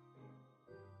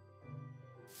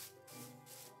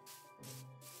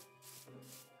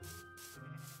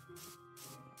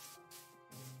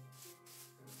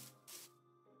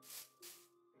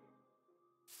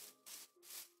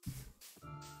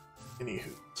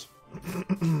 Anywho.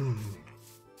 You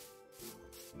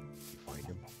find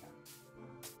him.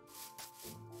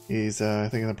 He's, I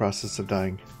think, in the process of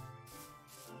dying.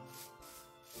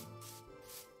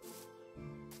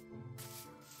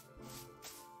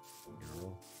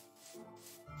 Girl.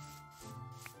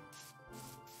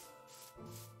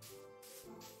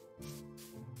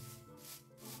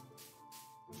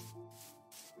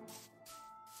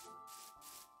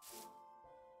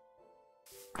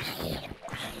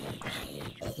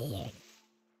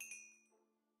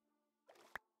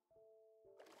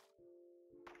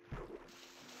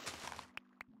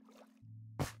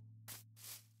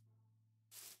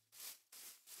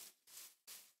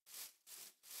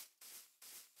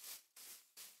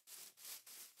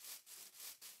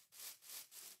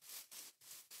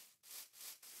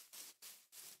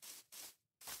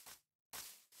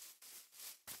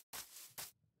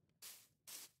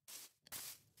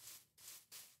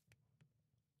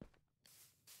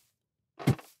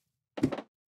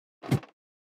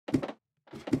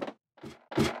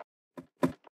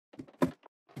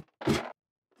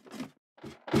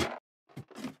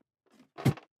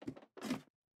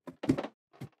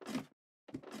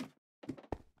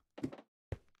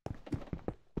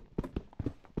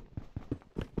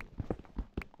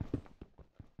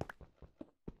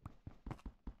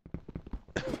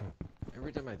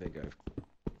 Every time I think I've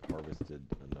harvested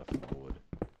enough wood,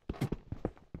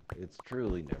 it's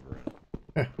truly never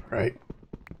enough. Right.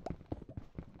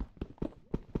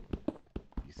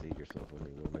 You say to yourself, I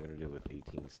mean, what am I going to do with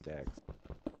 18 stacks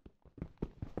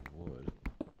of wood?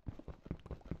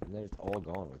 And then it's all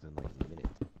gone within like minutes.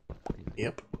 Crazy.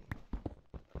 Yep.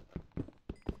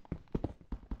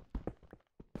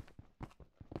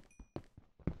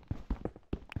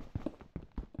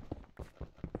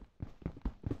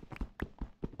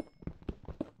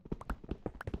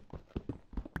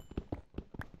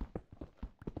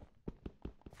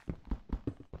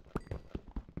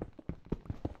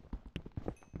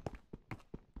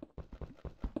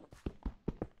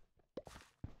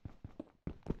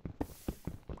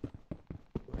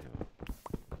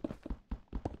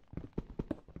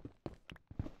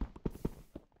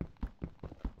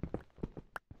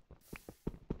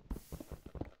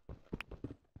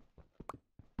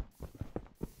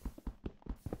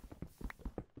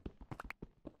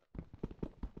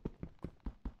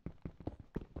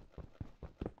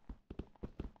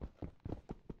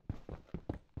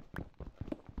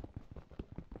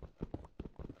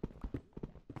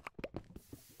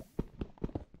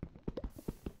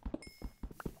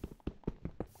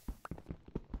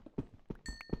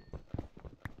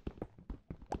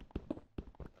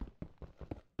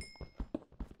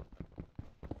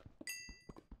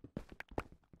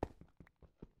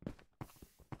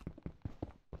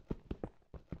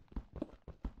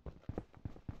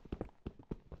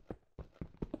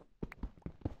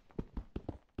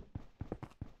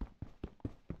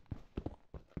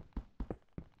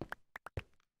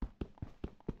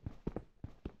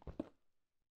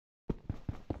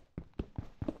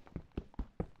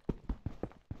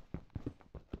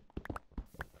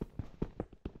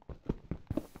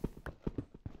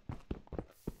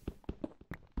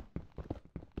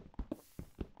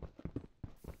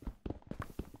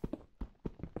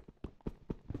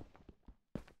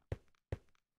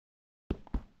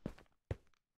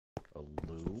 A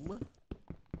loom?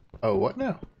 Oh, what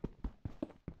now?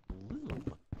 Loom?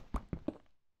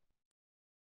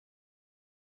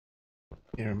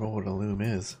 You remember what a loom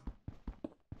is?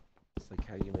 It's like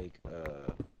how you make,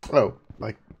 Oh,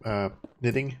 like,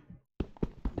 knitting?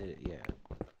 knit, yeah.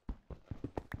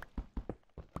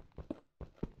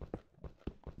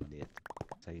 Knit.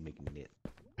 That's how you make knit.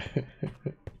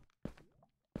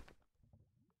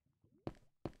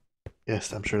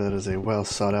 Yes, I'm sure that is a well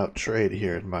sought out trade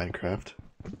here in Minecraft.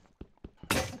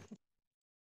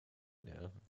 Yeah.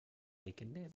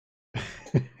 Making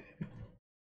it.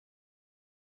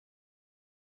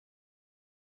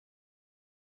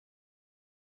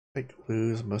 I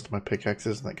lose most of my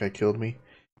pickaxes and that guy killed me.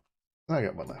 I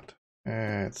got one left.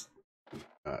 It's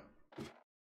not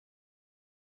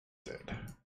dead.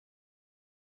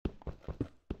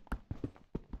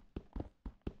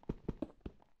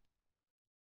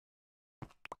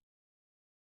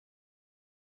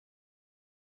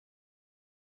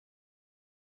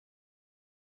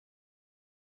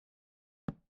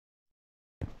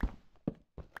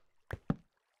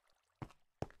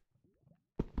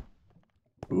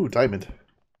 Ooh, diamond.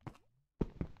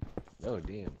 Oh,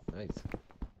 damn. Nice.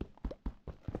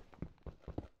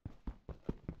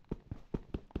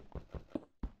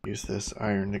 Use this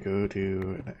iron to go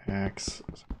to an axe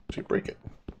to break it.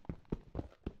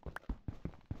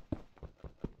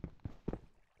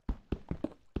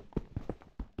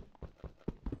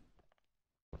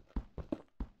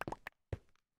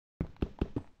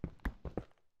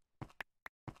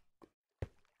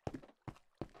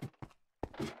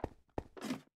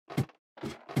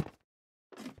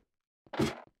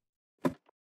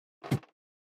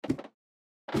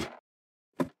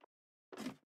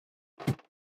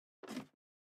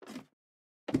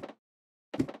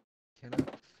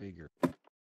 Cannot figure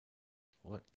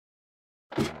what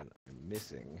I'm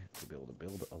missing to be able to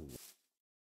build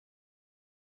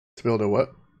To build a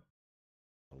what?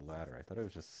 a ladder. I thought it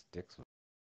was just sticks.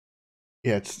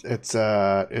 Yeah, it's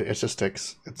just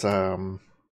sticks. It's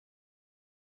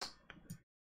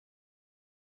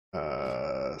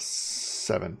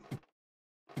 7.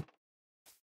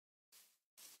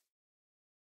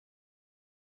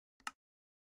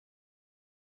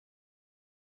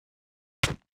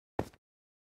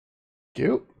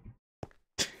 Cute.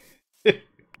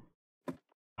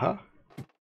 Huh?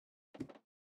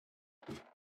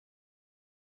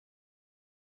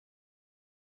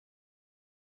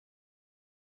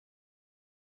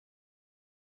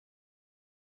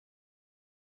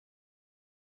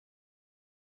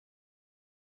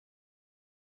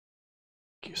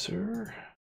 Thank you, sir.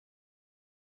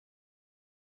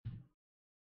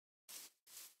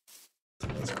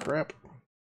 That's crap.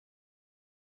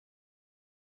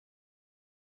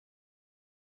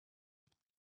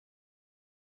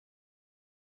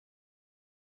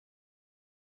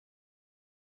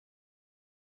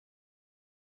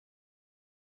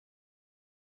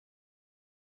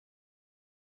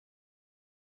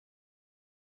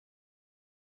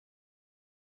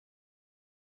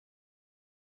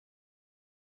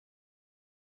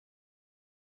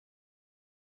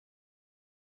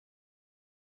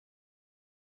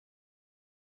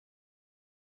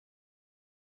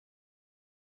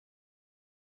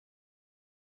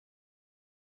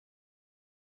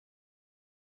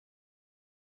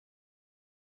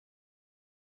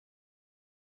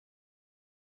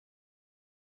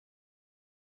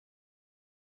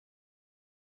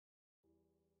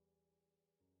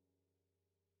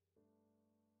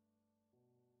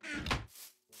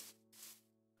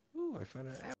 Ooh, I found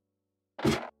an apple.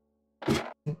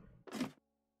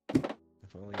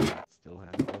 If only I still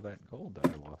had all that gold that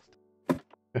I lost.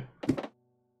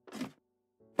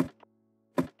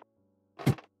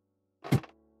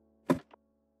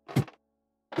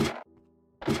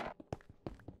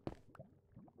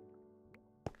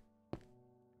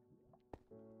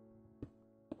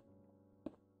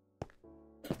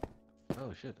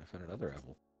 Oh shit, I found another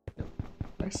apple. Yep.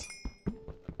 Nice.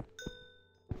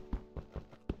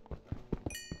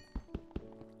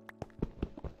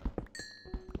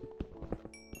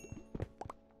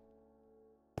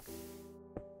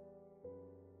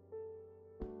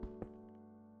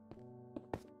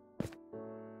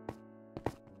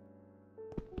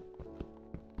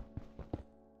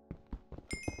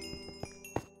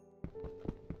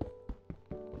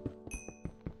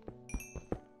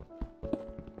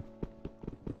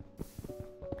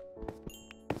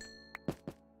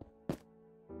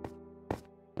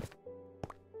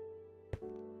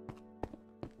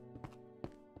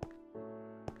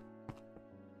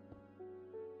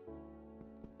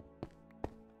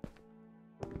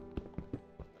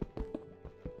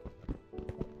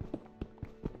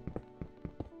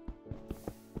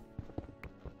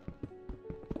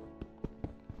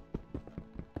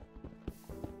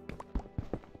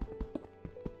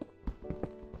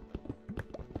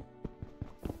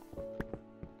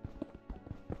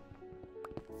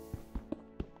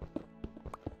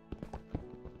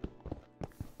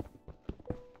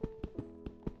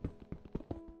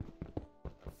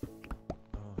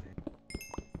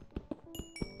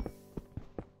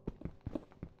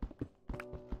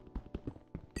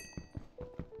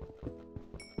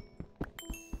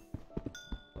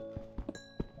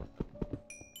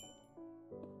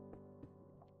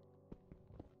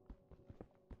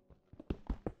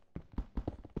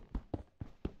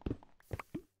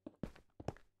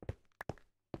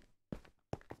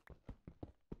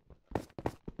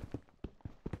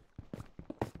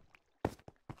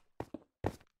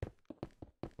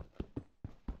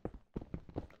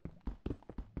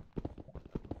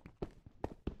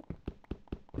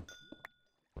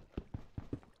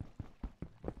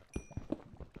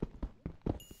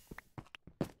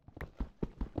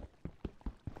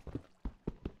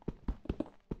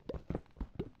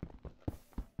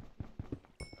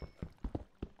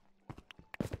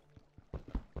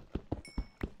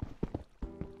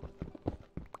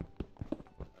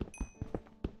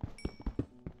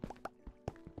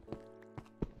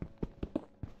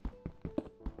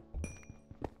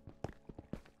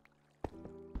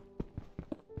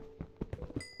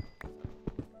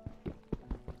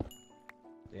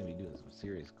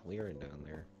 serious clearing down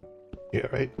there. Yeah,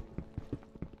 right?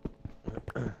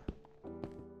 I'd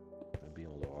be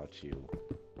able to watch you,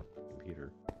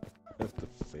 computer, at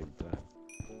the same time.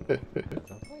 That's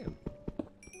not playing.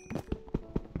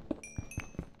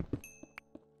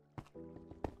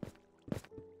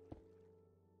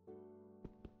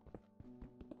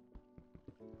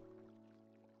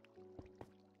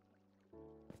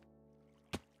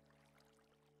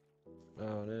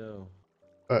 Oh no.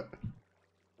 But,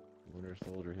 Winter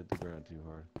Soldier hit the ground too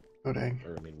hard. oh dang.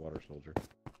 Or, I mean, Water Soldier.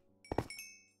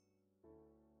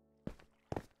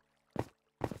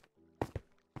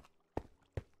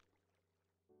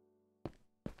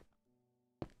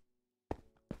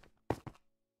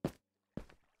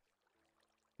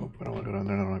 Oh, I don't want to go down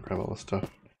there. I don't want to grab all this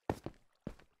stuff.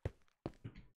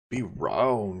 Be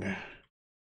wrong.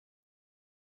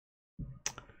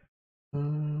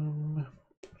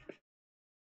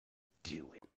 Do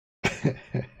it.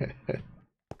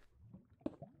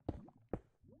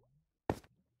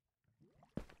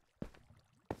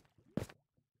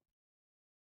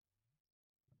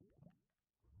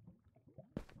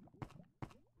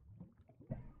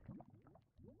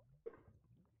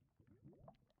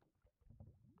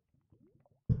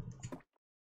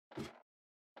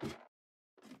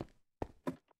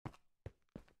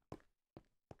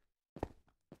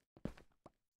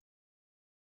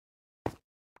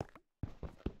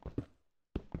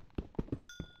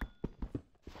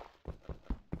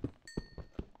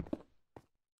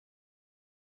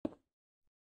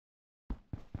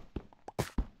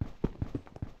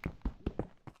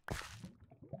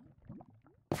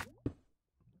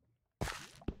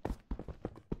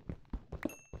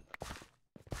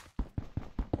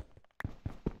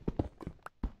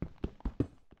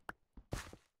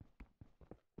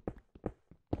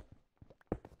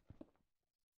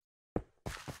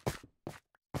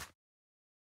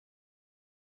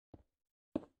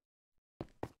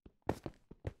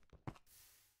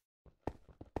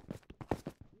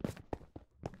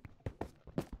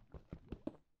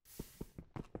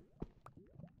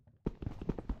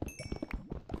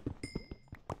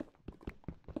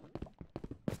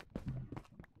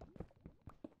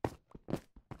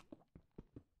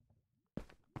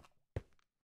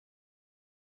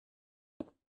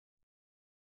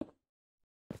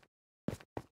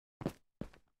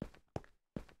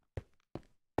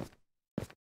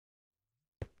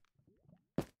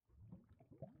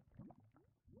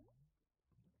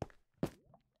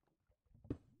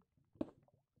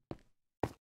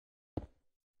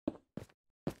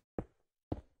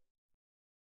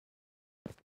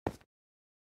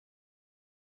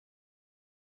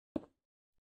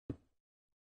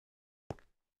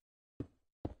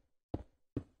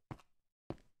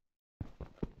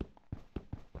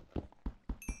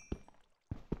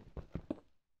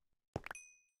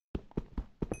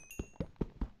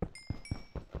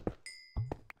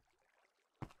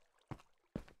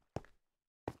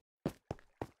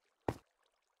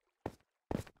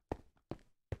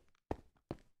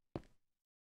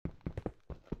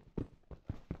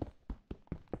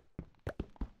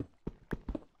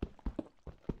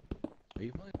 Are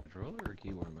you playing controller or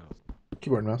keyboard and mouse?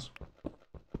 Keyboard and mouse.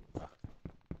 Ah.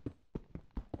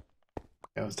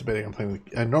 Yeah, I was debating on playing with...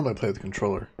 I normally play with the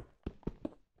controller.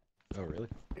 Oh, really?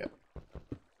 Yeah.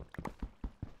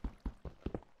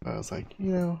 But I was like,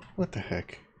 you know, what the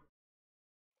heck?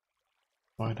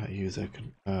 Why not use a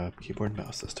keyboard and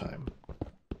mouse this time? What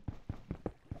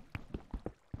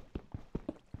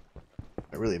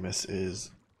I really miss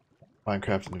is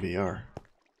Minecraft in VR.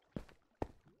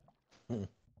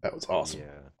 That was awesome.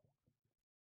 Yeah.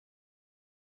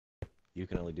 You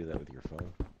can only do that with your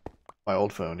phone. My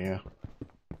old phone, yeah.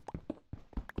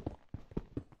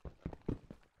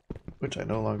 Which I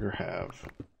no longer have.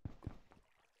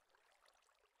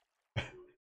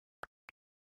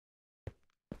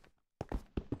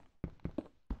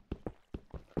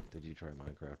 Did you try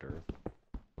Minecraft Earth?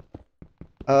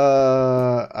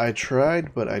 I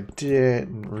tried, but I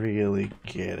didn't really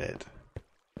get it.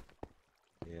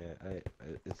 Yeah,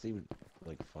 it seemed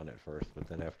like fun at first, but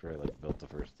then after I like built the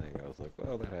first thing, I was like,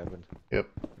 well, that happened. Yep.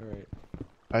 All right.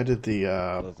 I did the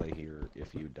Plus, I hear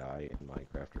if you die in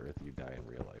Minecraft Earth, you die in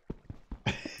real life.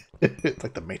 it's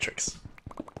like the Matrix.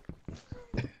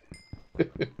 Oh.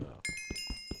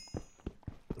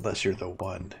 Unless you're the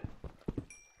one.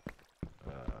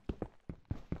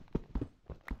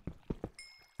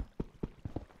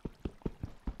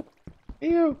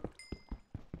 Ew.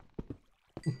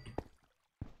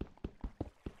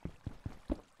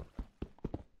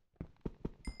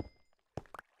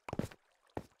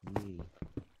 Me.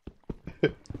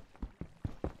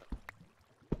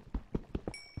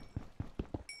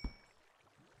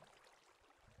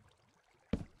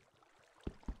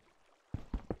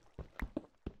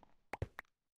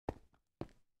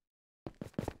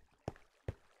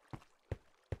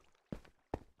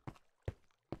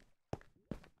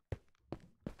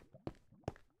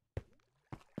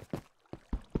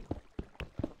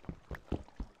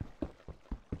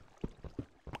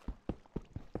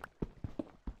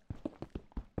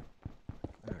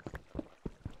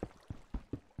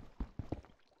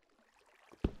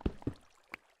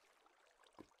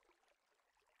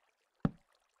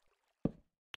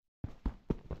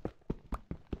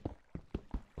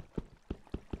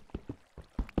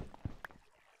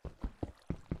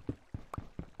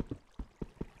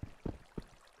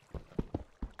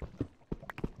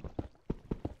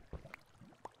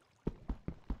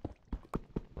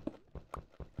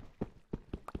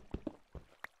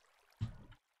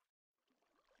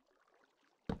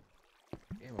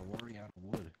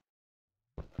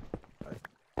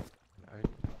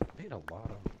 need a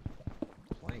lot of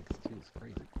planks too. It's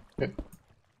crazy. Yeah. It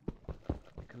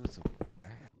goes so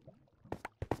fast.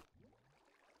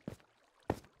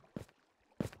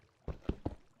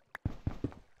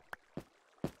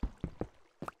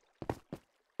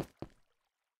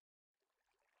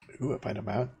 Ooh, I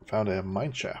found a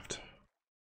mine shaft.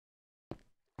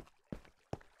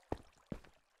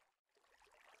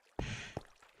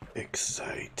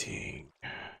 Exciting.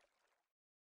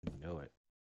 You know it.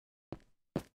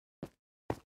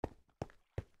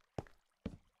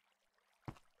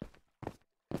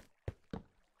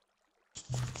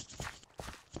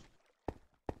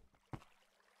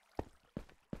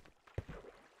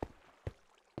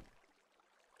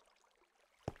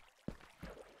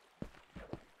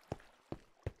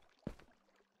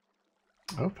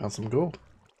 Oh, found some gold.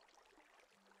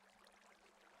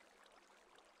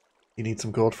 You need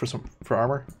some gold for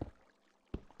armor?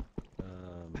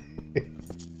 No.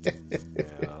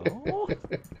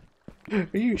 Are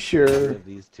you I sure? have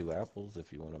these 2 apples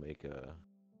if you want to make a...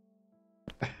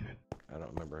 I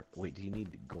don't remember. Wait, do you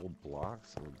need gold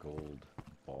blocks or gold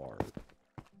bars?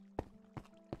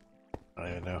 I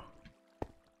don't even know.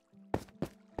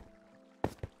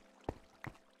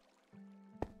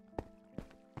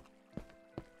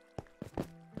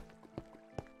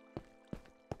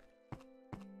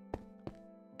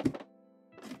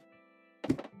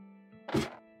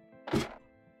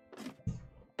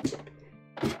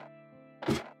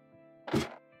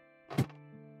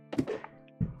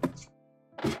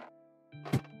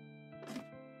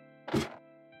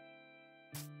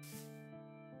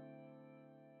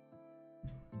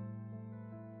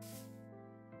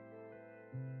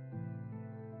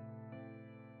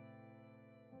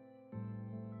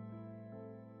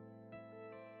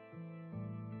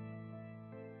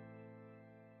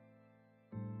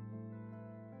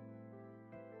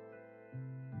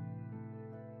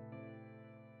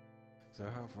 So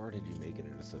how far did you make it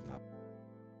into Subnautica?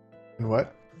 And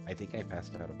what? I think I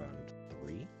passed out about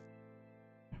 3.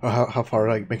 Oh, how far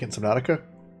did I make in Subnautica?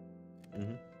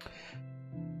 Mm-hmm.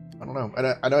 I don't know.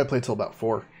 I know I played till about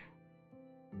 4.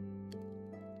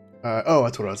 Oh,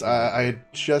 that's what it was. I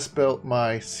had just built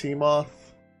my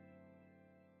Seamoth,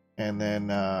 and then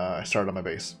I started on my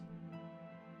base.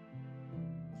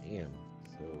 Damn.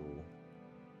 So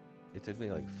it took me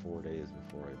like 4 days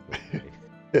before I built my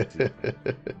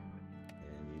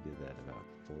and you did that in about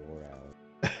 4 hours.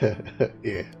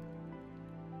 Yeah.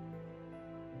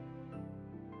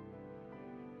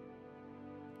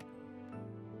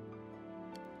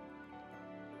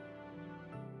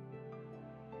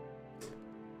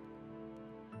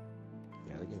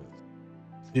 Yeah, the game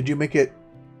was... Did you make it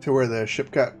to where the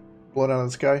ship got blown out of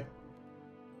the sky?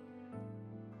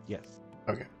 Yes,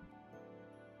 Okay,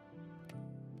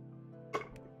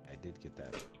 I did get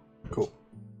that. cool.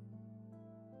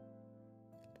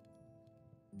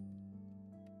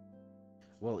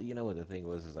 Well, you know what the thing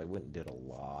was is I went and did a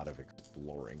lot of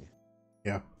exploring.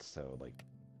 Yeah. So like,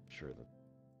 sure that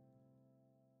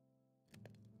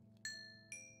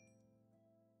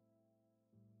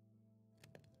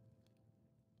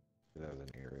was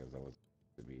in areas I was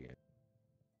to be in.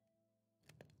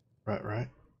 Right, right.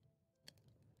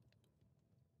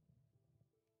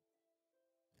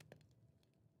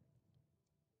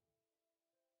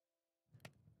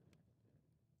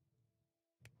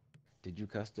 Did you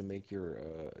custom make your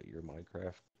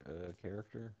Minecraft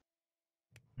character?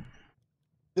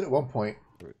 Did at one point,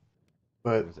 Or, or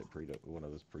but was it one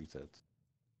of those presets?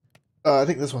 I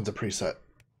think this one's a preset.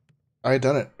 I had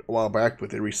done it a while back, but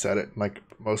they reset it. Like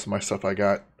most of my stuff I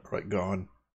got are like gone.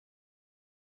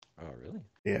 Oh, really?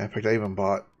 Yeah, in fact, I even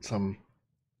bought some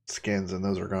skins, and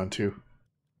those are gone too.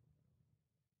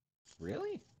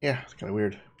 Really? Yeah, it's kind of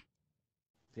weird.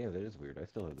 Damn, that is weird. I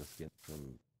still have the skins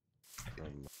from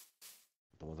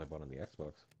the ones I bought on the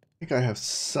Xbox. I think I have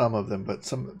some of them, but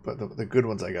the good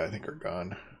ones I got, I think, are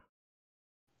gone.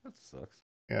 That sucks.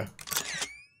 Yeah.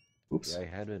 Oops. Yeah, I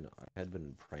had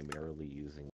been primarily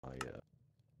using my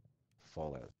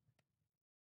Fallout.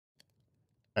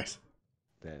 Nice.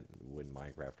 Then when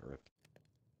Minecraft Earth,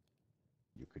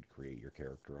 you could create your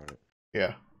character on it.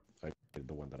 Yeah. I did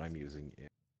the one that I'm using in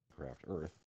Minecraft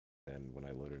Earth. And when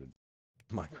I loaded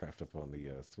Minecraft up on the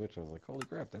Switch, I was like, holy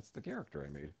crap, that's the character I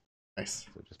made. Nice.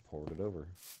 So I just poured it over.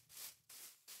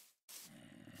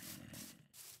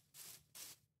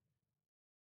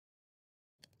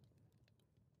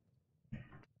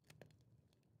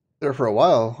 There for a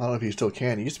while. I don't know if you still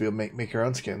can. You used to be able to make your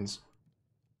own skins.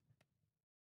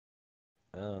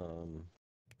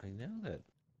 I know that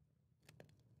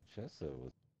Chessa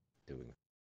was doing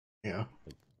Yeah.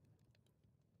 like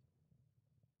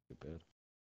a bit.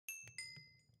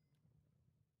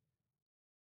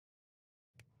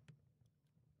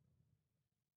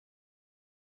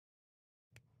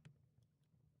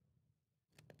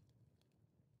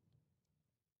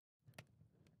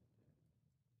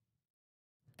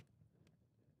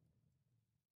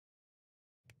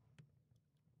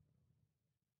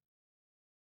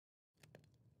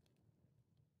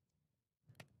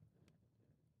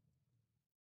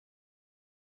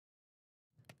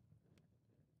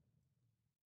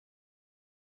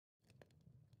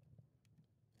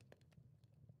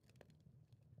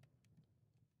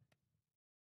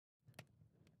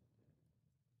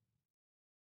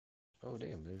 Oh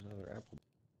damn, there's another apple.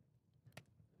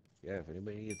 Yeah, if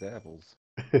anybody needs apples.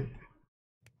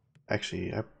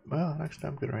 Actually, actually,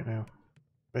 I'm good right now.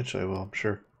 Eventually, I will, I'm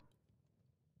sure.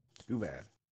 Too bad.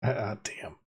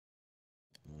 Damn.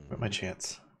 What my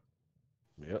chance?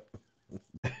 Yep.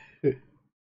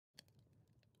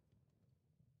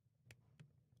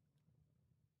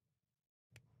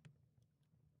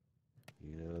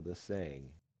 You know the saying,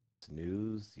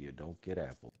 snooze, you don't get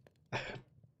apple.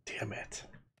 Damn it.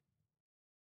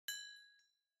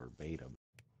 Verbatim.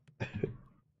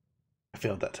 I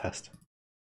failed that test.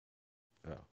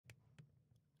 Oh,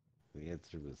 the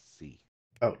answer was C.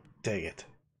 Oh, dang it.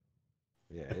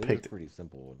 Yeah, I it was a picked pretty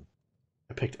simple one.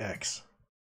 I picked X.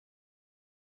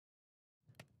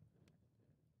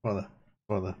 One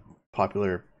of the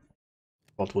popular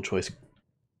multiple choice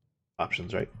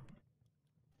options, right?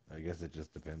 I guess it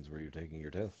just depends where you're taking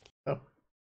your test. Oh,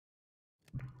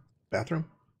 bathroom?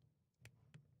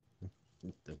 I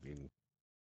mean,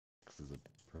 X is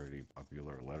a pretty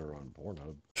popular letter on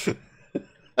Pornhub.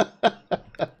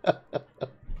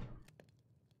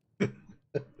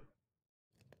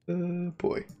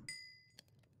 Boy.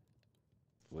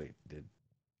 Wait, did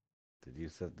you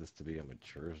set this to be a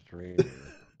mature stream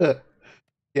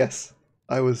Yes,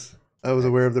 I was or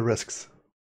aware of the risks.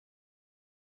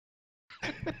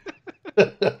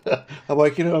 I'm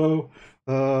like, if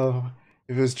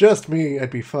it was just me,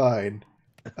 I'd be fine.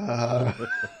 Uh,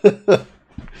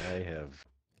 I have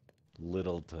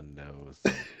little to no.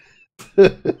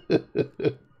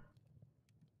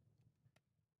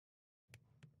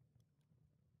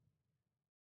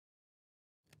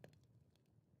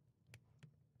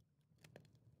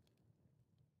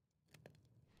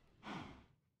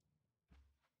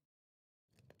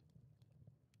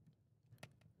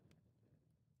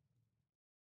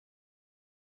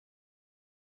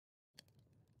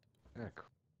 Heck,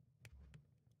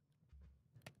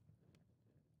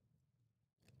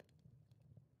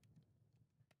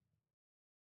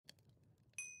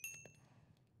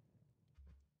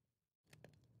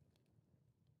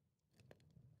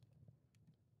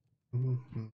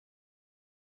 Mhm.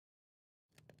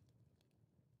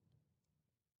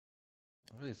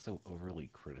 why are they so overly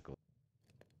critical?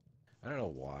 I don't know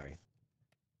why.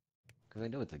 Because I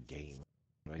know it's a game.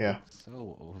 But I Yeah. get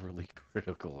so overly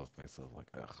critical of myself. Like,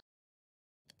 ugh,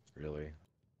 really?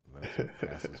 That's what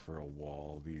passes for a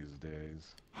wall these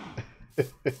days.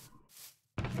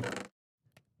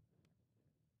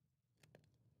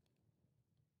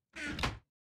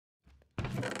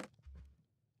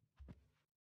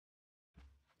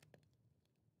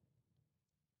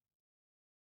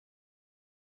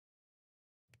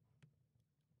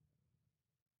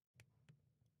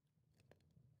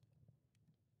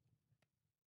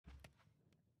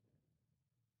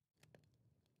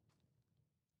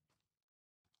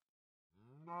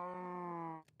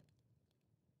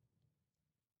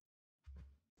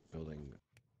 Building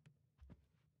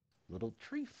little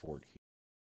tree fort here.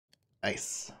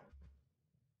 Nice.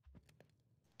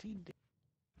 It's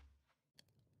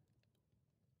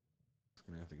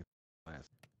gonna have to get class.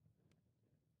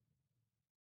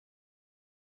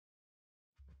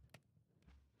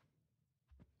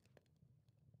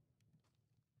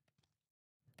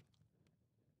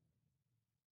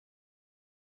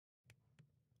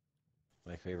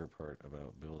 My favorite part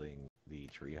about building the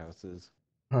tree houses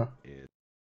Huh. is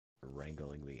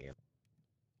wrangling the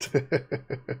animals.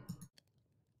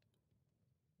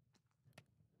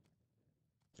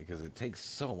 Because it takes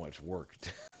so much work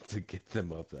to get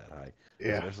them up that high,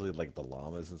 Yeah. especially like the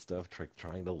llamas and stuff.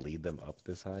 Trying to lead them up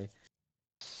this high,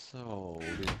 so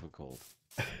difficult.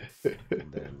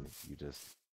 And then you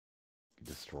just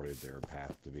destroyed their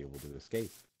path to be able to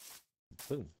escape.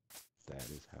 Boom. That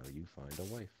is how you find a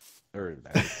wife, or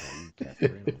that is how you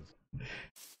capture animals.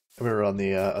 I remember on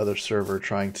the other server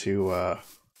trying to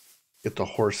get the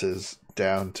horses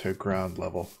down to ground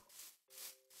level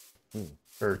Hmm.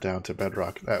 or down to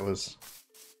bedrock. That was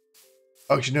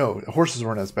actually no, horses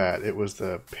weren't as bad. It was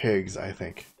the pigs, I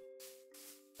think,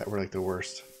 that were like the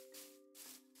worst.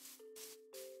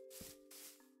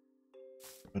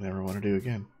 I never want to do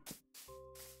again.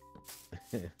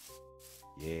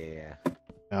 Yeah.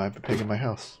 Now I have a pig in my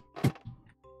house,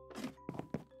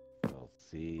 Well,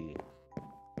 see.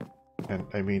 and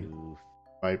I mean You,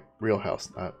 my real house,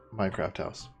 not Minecraft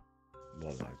house.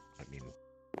 well, I mean,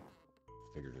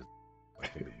 figured it. I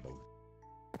figured both.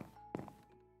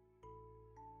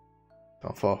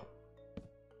 Don't fall.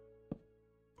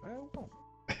 I don't know.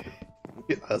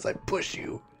 As I push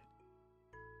you.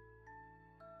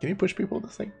 Can you push people in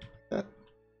this thing? That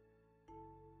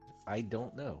I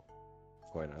don't know.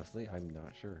 Quite honestly, I'm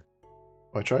not sure.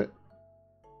 want to try it?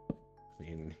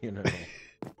 mean, you know,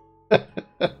 we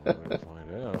might find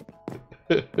out.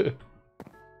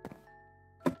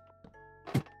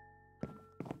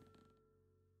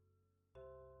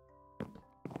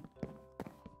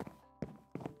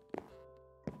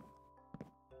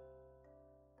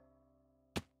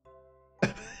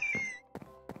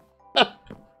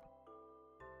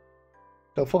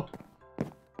 Don't fall.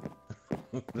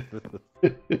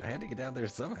 I had to get down there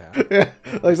somehow. Yeah.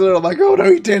 Like, so I'm like, oh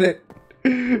no, he did it.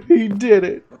 He did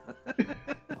it.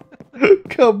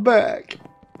 Come back.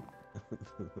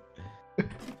 Yeah,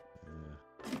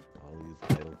 all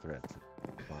these idle threats.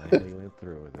 Finally went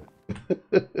through with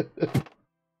it.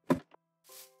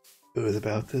 It was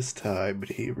about this time, but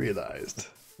he realized.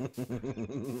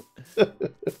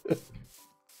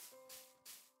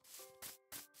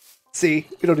 See,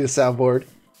 we don't need a soundboard.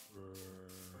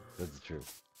 That's true.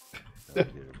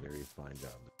 That did a very fine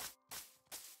job.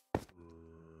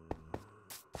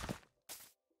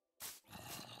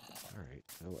 Alright,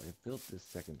 so I built this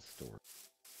second store,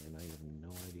 and I have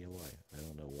no idea why. I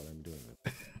don't know what I'm doing with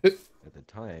it. At the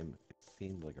time, it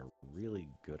seemed like a really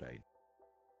good idea.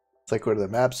 It's like one of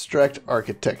them abstract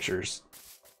architectures.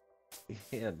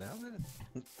 Yeah, now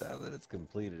that it's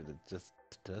completed, it just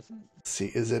doesn't. Let's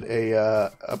see, is it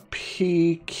a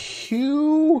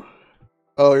PQ?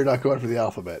 Oh, you're not going for the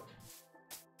alphabet.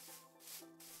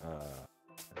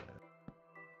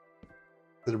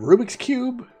 Is it a Rubik's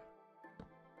Cube?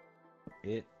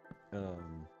 It,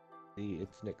 see,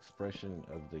 it's an expression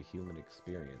of the human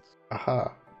experience.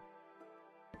 Aha.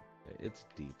 It's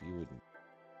deep, you wouldn't.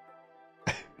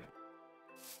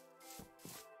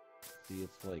 See,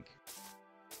 it's like,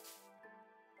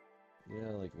 you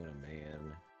know, like when a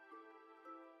man,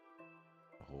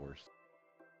 a horse,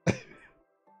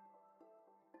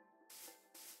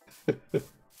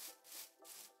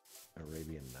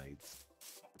 Arabian Nights,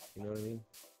 you know what I mean?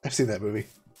 I've seen that movie.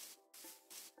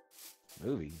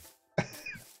 Movie.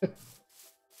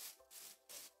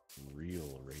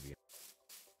 Real Arabian.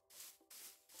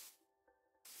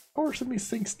 How are some of these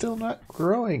things still not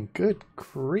growing? Good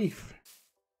grief.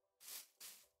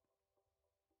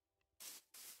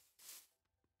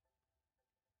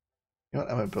 You know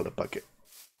what? I'm gonna build a bucket.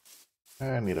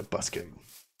 I need a busket.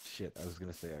 Shit, I was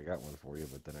gonna say I got one for you,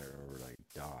 but then I remembered I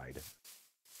died.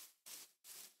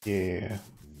 Yeah.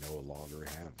 No longer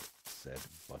have said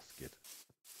busket.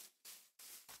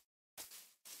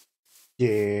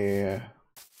 Yeah.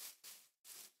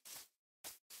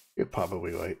 You're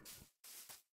probably right.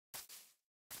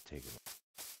 Take it.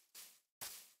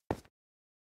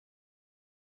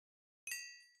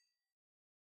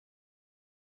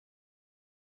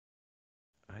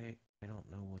 I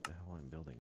don't know what the hell I'm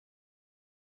building.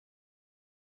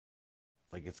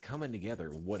 Like, it's coming together.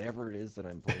 Whatever it is that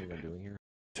I'm planning on doing here,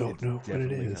 Don't it's know what it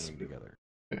definitely is. coming together.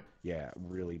 Yeah,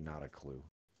 really not a clue.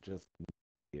 Just no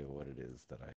idea what it is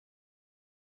that I.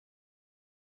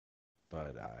 But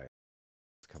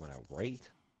it's coming out right.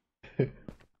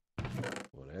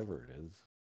 Whatever it is.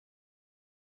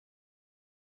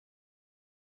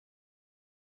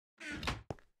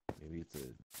 Maybe it's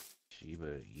a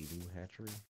Shiba Inu hatchery.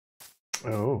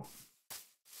 Oh.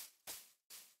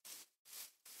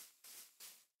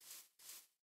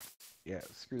 Yeah,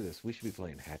 screw this. We should be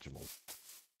playing Hatchimals.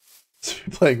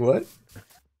 Playing what?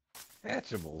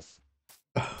 Hatchimals.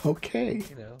 Okay.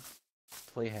 You know,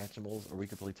 play Hatchimals, or we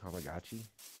could play Tamagotchi.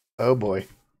 Oh boy.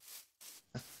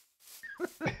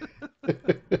 Come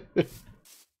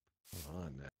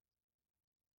on now.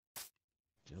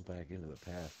 Jump back into the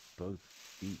past. Both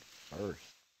feet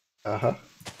first. Uh-huh.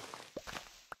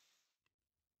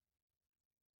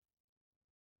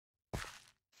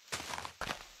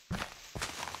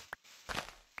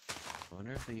 I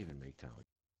wonder if they even make Tamagotchi.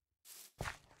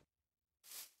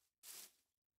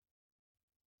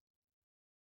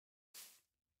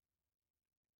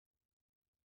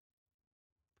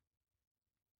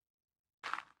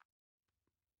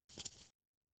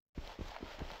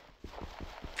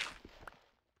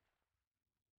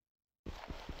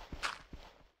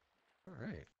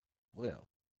 Alright. Well,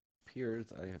 appears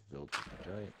I have built a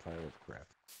giant pile of crap.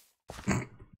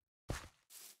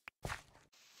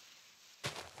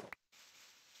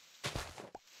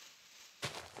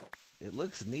 It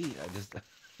looks neat, I just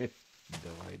have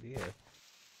no idea.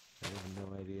 I have no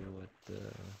idea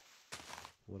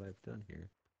what I've done here.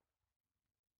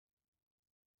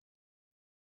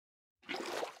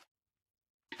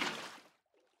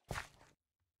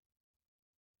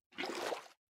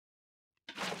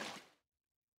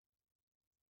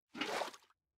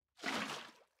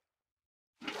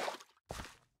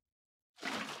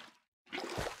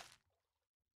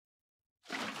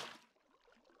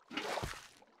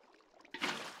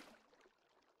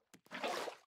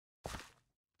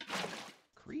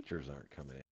 archers aren't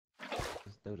coming in.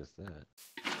 Just noticed that.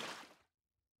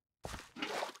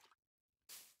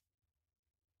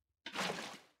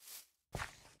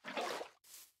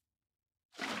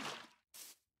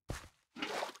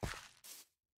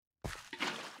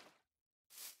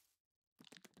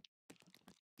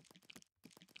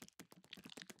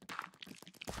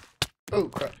 Oh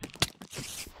crap!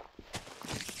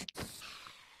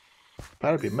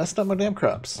 Better be messing up my damn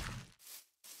crops.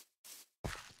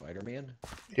 Spider-Man?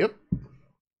 Yep.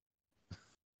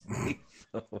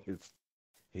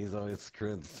 He's always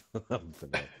screwing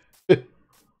something up.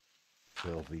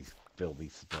 Filthy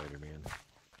Spider-Man.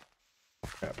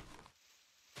 Crap.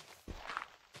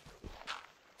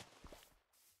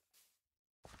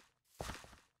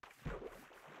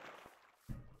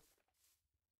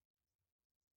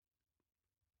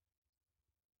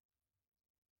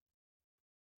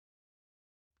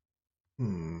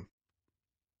 Hmm.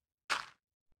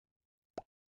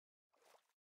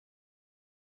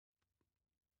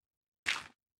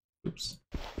 Oops.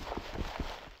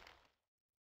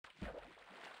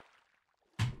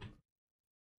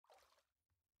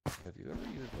 Have you ever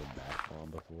used a bath bomb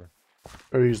before?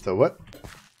 Or use the what?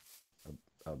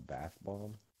 A bath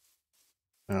bomb?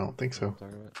 I don't think You know so.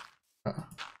 what I'm talking about?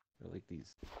 They're like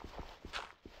these.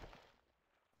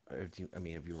 Have you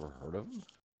ever heard of them?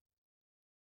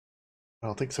 I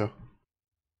don't think so.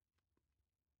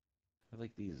 They're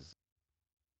like these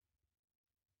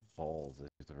balls that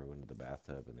you throw into the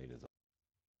bathtub and they just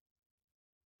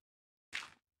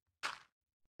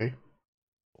Okay.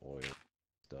 oil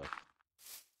stuff.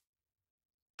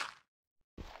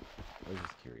 I was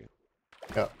just curious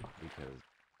Yeah. because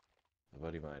a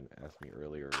buddy of mine asked me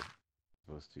earlier,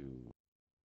 supposed to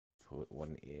put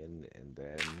one in and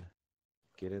then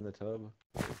get in the tub,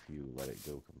 or if you let it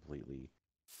go completely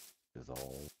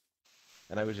dissolve.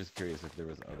 And I was just curious if there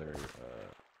was other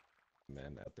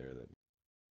men out there that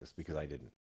just because I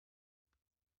didn't.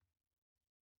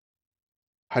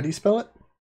 How do you spell it?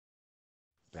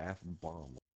 Bath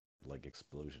bomb, like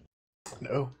explosion.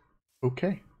 No.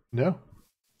 Okay. No.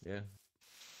 Yeah.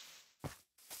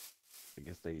 I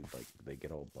guess they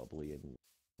get all bubbly and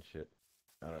shit.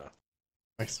 I don't know.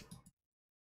 Nice.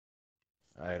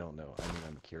 I don't know. I mean,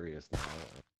 I'm curious now.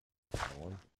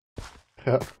 One.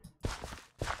 Yeah.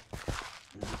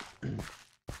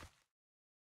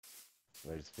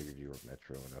 I just figured you were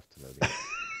metro enough to know the.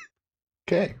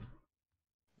 Okay.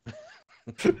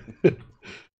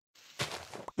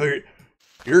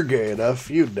 You're gay enough,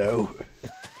 you know.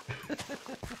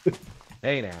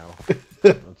 Hey now,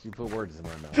 don't you put words in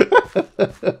my mouth.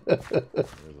 There's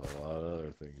a lot of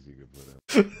other things you could put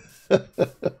in.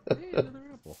 Hey, another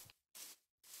apple.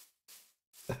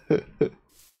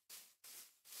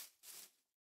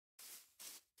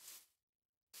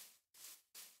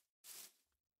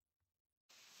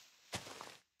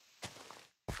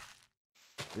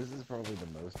 This is probably the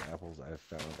most apples I've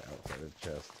found outside of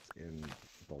chests in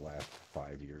the last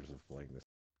 5 years of playing this.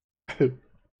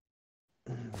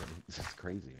 This is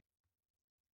crazy.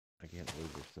 I can't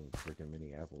believe there's so freaking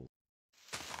many apples.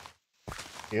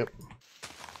 Yep.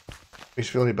 Makes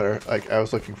you feel any better. Like, I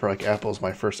was looking for, like, apples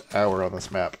my first hour on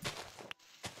this map.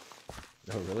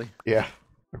 Oh, really? Yeah.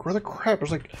 Like, where the crap?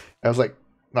 I was like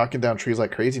knocking down trees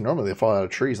like crazy. Normally they fall out of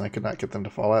trees, and I could not get them to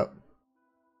fall out.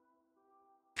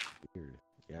 Weird.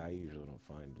 Yeah, I usually don't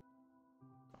find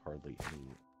hardly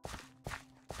any.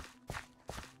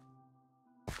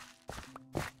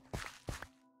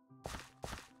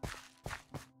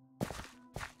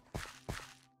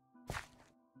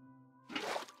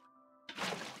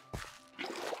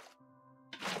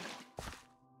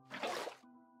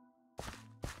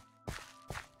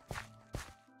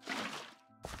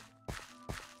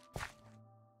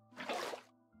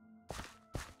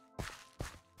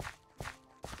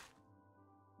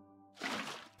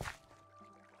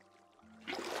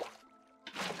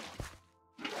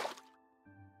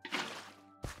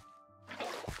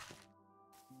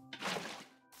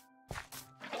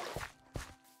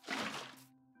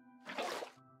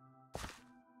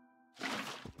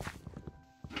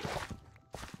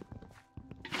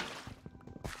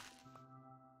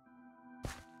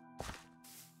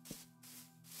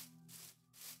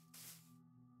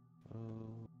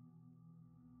 Oh,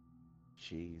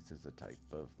 cheese is a type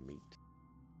of meat.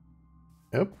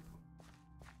 Yep.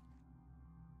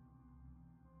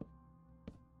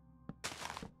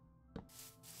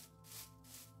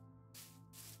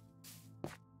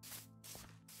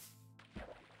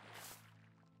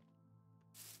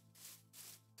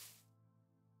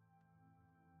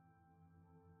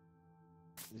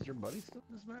 Is your buddy still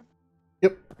in this map?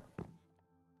 Yep.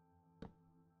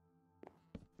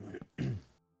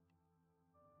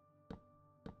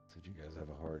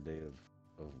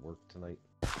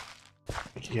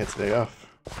 he had today off.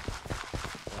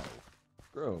 Oh,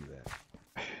 screw him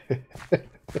then.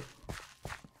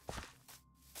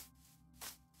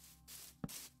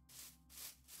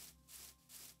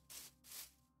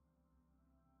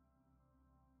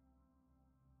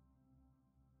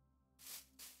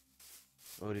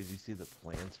 Oh, did you see the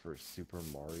plans for Super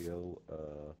Mario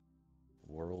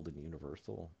World and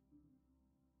Universal?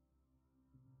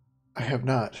 I have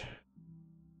not.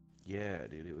 Yeah,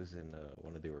 dude, it was in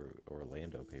one of the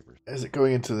Orlando papers. Is it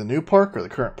going into the new park or the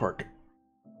current park?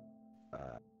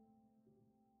 Uh,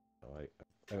 oh,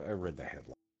 I read the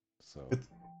headline, so It's,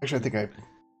 actually, I think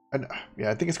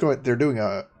yeah, I think it's going. They're doing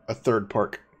a third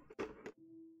park.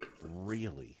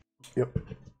 really, Yep.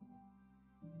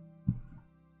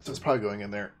 So it's probably going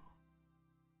in there.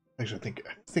 Actually, I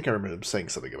think I remember them saying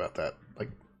something about that, like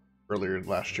earlier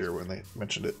last year when they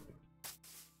mentioned it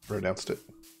or announced it.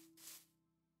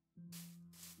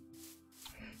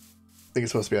 I think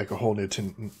it's supposed to be like a whole new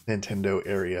Nintendo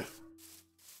area.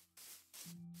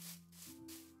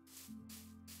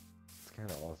 it's kind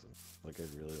of awesome. Like,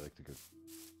 I'd really like to go.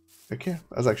 Heck yeah,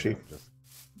 I was actually Just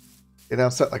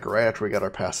announced that like right after we got our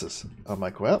passes. I'm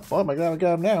like, well, oh my god, I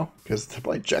got them now because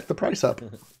they jacked the price up.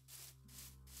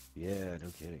 yeah, no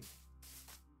kidding.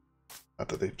 Not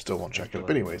that they still won't I jack it still up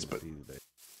haven't anyways, gone to but see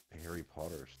the Harry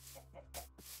Potter.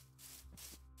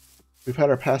 we've had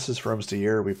our passes for almost a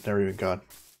year. We've never even gone.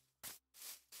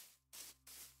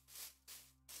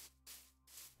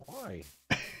 Why?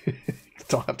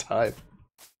 Don't have time.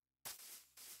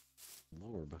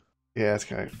 Lord. Yeah, it's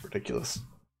kind of ridiculous.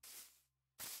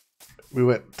 We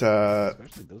went.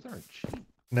 Especially those aren't cheap.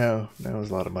 No, it was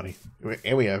a lot of money.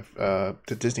 And we have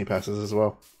the Disney passes as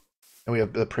well, and we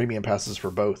have the premium passes for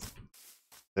both.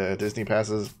 The Disney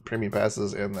passes, premium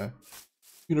passes, and the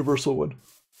Universal one.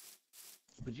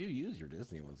 But you use your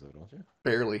Disney ones though, don't you?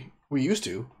 Barely. We used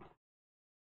to.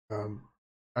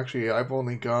 Actually, I've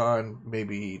only gone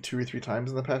maybe 2 or 3 times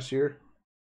in the past year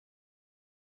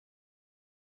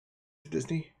to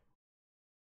Disney.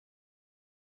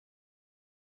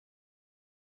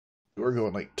 We're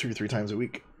going like 2 or 3 times a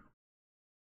week.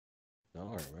 No,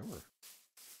 I remember.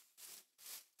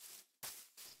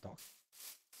 Stop.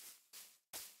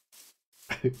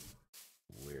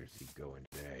 Where's he going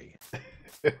today?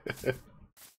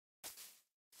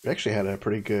 We actually had a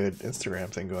pretty good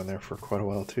Instagram thing going there for quite a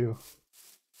while too.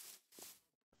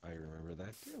 I remember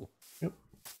that too. Yep.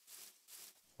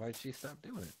 Why'd she stop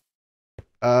doing it?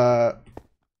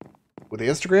 With the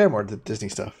Instagram or the Disney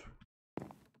stuff?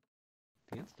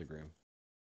 The Instagram.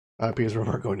 Because we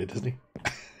weren't going to Disney.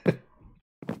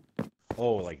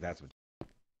 Oh, like that's what.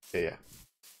 Yeah.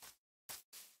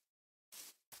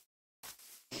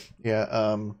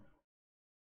 Yeah,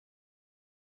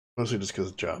 mostly just because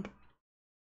of job.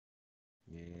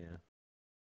 Yeah.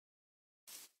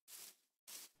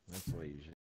 That's why you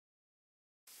should.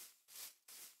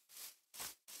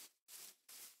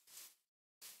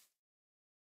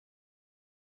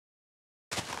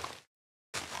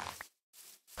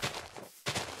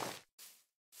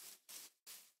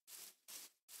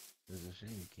 It's a shame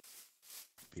you can't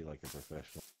be like a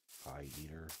professional pie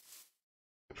eater.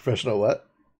 Professional what?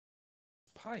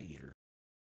 Pie eater.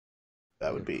 That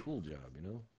Like would a be cool job, you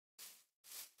know?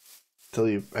 until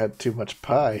you had too much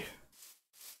pie.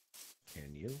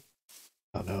 Can you?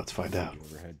 Oh no, let's find out. You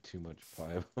ever had too much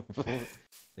pie?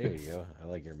 There you go. I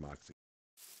like your moxie.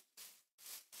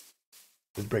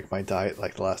 Did break my diet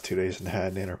like the last 2 days and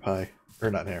had nanner pie. Or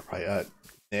not nanner pie,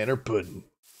 nanner pudding.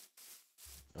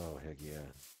 Oh heck yeah.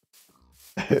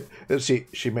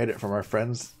 She made it from our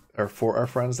friends, or for our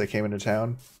friends. They came into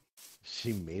town.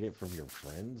 She made it from your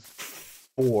friends?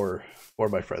 For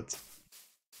my friends.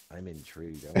 I'm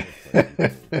intrigued. I want to try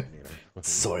these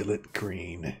Soylent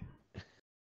Green.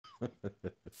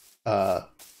 No,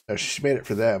 she made it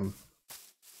for them.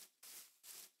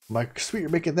 I'm like, sweet, you're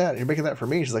making that. You're making that for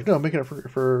me. She's like, no, I'm making it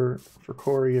for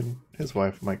Corey and his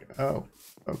wife. I'm like, oh,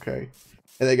 okay.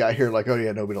 And they got here like, oh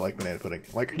yeah, nobody like banana pudding.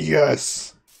 I'm like,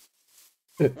 yes.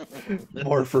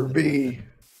 More for me.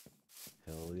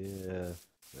 Hell yeah.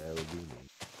 That would be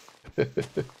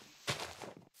me.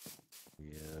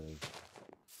 Yeah.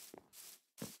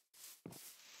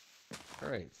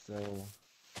 Alright, so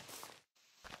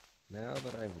now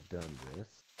that I've done this,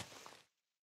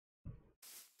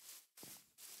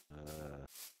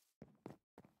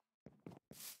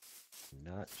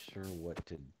 not sure what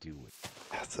to do with it.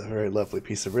 That's a very lovely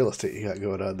piece of real estate you got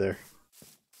going on there.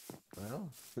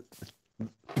 Well,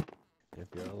 if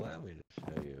you'll allow me to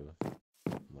show you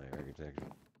my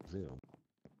architectural zoom.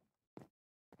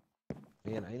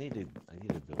 Man, I need to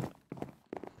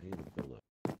build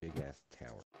a big ass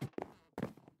tower.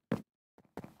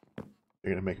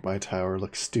 You're gonna make my tower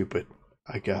look stupid.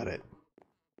 I got it.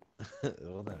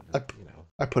 Well, no, you know,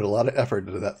 I put a lot of effort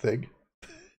into that thing.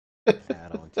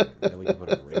 add on to it. Then we can put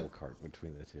a rail cart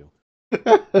between the two.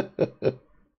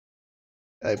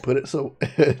 I put it so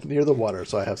near the water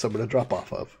so I have somewhere to drop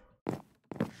off of.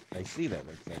 I see that.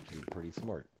 That's actually pretty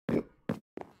smart. Yep.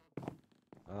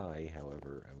 I,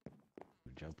 however, am going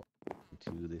to jump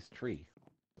into this tree.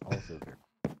 Also very.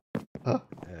 Huh?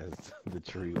 As the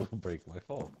tree will break my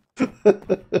fall.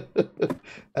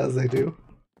 As they do.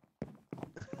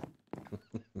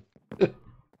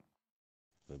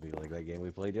 It'll be like that game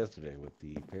we played yesterday with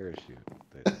the parachute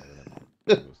that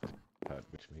was cut,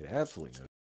 which made absolutely no.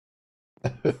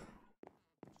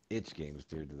 Itch games,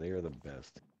 dude, they are the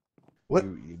best. What?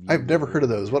 I've never heard of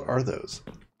those. What are those?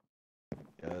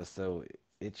 So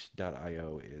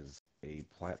itch.io is a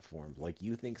platform. Like,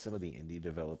 you think some of the indie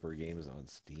developer games on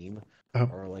Steam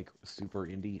are like super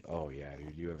indie? Oh yeah,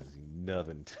 dude, you haven't seen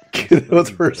nothing.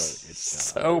 Those were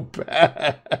so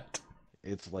bad.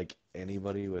 It's like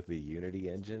anybody with the Unity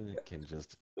engine can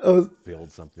just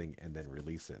build something and then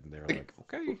release it, and they're like,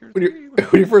 okay, here's the game.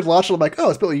 When you first launched it, I'm like, oh,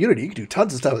 it's built with Unity. You can do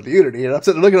tons of stuff with Unity. And I'm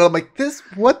sitting looking at it, I'm like,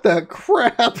 what the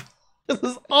crap? This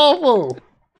is awful.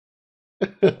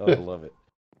 Oh, I love it.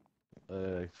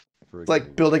 It's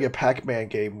like building a Pac-Man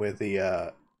game with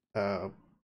the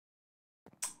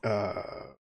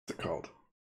what's it called?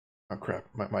 Oh crap,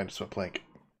 my mind just went blank.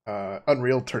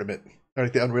 Unreal Tournament, or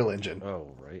like the Unreal Engine.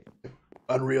 Oh right.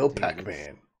 Unreal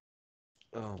Pac-Man.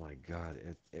 Oh my god!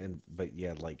 But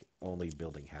yeah, like only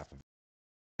building half of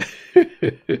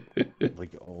it.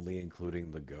 Like only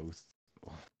including the ghosts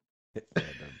and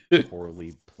the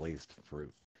poorly placed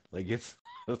fruit. Like it's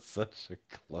such a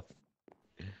club.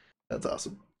 That's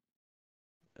awesome.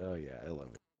 Oh yeah, I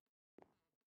love it.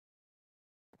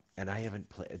 And I haven't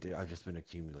played. I've just been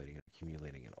accumulating,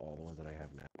 and all the ones that I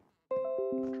have now.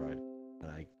 I've tried,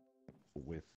 and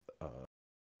with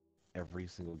every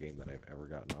single game that I've ever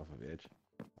gotten off of Itch,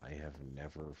 I have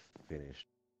never finished.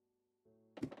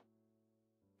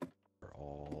 They're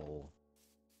all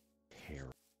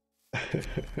terrible.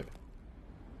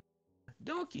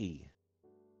 Donkey.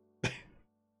 You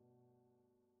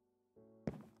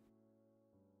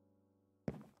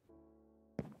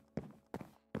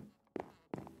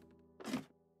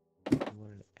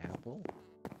want an apple?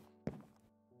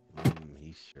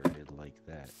 He sure did like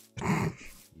that.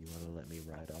 You want to let me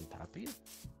ride on top of you?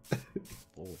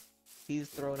 Boy, he's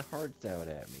throwing hearts out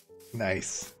at me.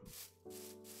 Nice.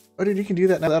 Oh, dude, you can do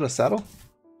that now without a saddle?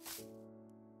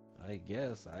 I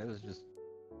guess. I was just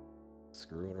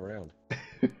screwing around.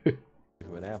 Give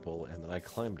him an apple, and then I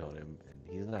climbed on him, and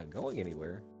he's not going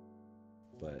anywhere.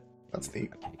 But that's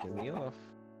neat. Kicking me off.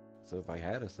 So if I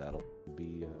had a saddle, he'd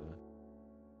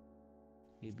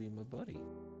be my buddy.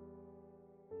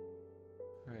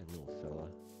 Alright, little fella.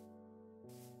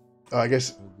 Oh, I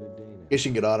guess Good day now. you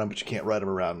can get on him, but you can't ride him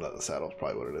around on the saddle. Is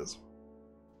probably what it is.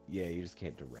 Yeah, you just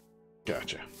can't direct.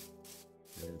 Gotcha.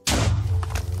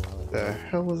 The The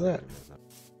hell was that?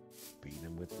 Beat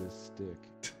him with this stick.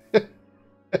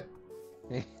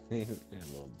 Hey,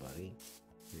 little buddy.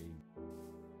 Here you go.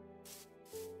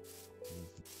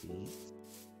 Here's the beets.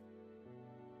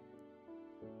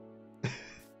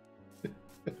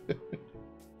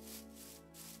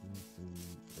 Some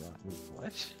rotten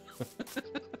flesh.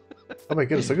 Oh my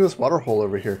goodness, look at this water hole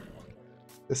over here.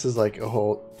 This is like a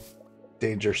whole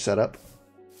danger setup.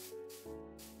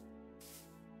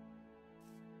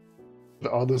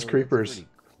 All those creepers.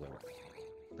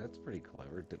 That's pretty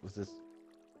clever. Was this...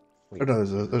 Wait, oh no,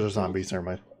 those are zombies, never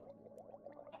mind.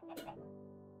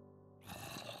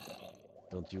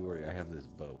 Don't you worry, I have this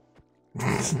bow.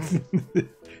 Do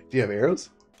you have arrows?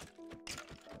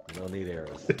 I don't need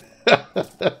arrows. I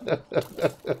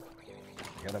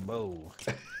got a bow.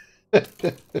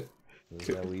 This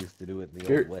is how we used to do it in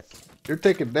the Old West. You're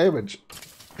taking damage.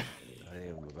 I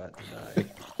am about to die.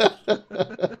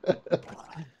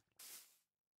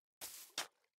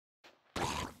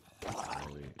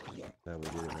 That we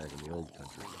did it back in the old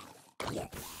country.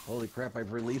 Holy crap,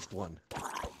 I've released one.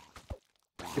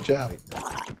 Good job.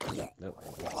 Wait, no.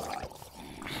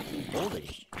 Holding.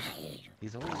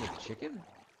 He's holding a chicken?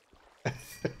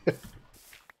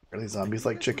 Really, zombies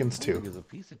like chickens too. He's a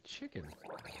piece of chicken.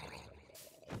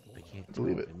 I can't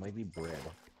believe it. It might be bread.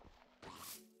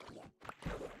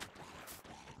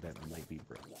 That might be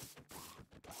bread.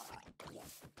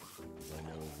 I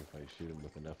know if I shoot him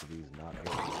with enough of these not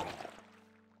arrows.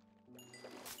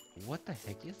 What the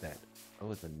heck is that?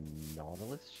 Oh, it's a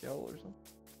nautilus shell or something?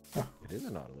 Huh. It is a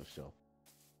nautilus shell.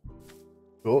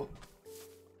 Cool.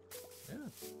 Yeah.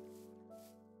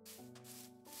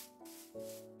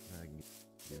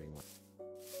 Giving one.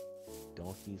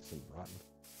 He's some rotten.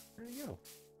 There you go.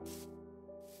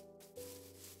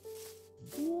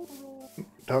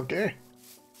 Don't care.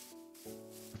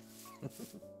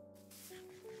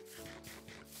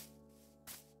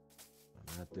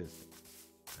 Not this.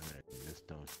 This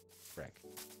don't wreck.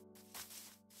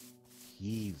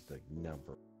 He's the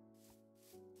number.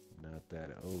 Not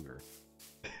that ogre.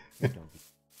 Donkey.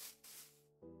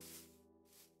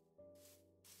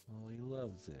 Oh, he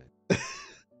loves it.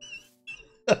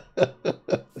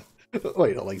 Oh,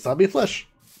 you don't like zombie flesh?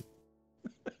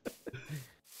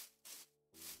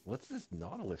 What's this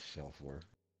Nautilus shell for?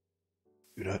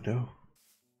 Do not know.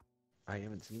 I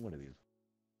haven't seen one of these.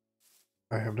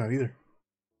 I have not either.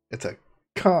 It's a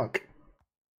conch.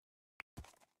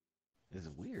 It's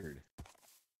weird.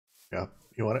 Yeah,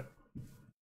 you want it?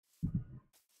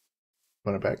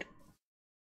 Want it back?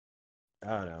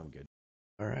 Oh, no, I'm good.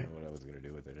 All I right. don't know what I was going to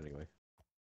do with it anyway.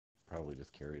 Probably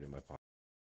just carry it in my pocket.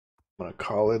 I'm gonna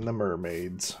call in the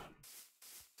mermaids.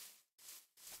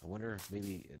 I wonder if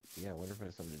maybe, I wonder if it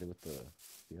has something to do with the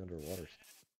underwater.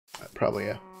 Probably,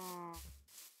 yeah.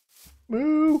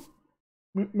 Moo!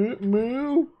 Moo! Moo!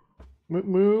 Moo! Moo!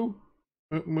 Moo!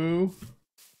 Moo! Moo!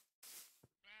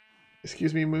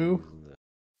 Excuse me, Moo.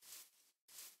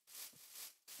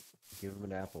 Give him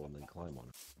an apple and then climb on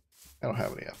it. I don't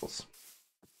have any apples.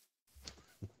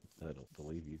 I don't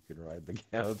believe you can ride the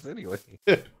cows anyway.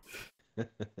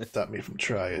 Stop me from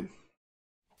trying.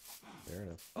 Fair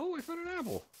enough. Oh, I found an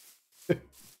apple.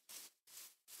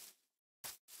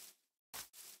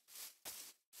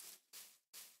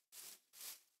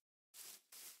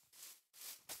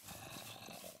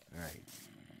 Alright.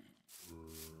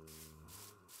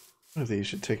 One of these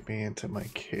should take me into my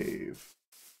cave.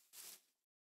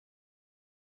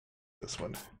 This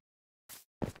one.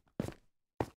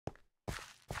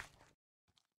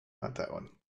 Not that one.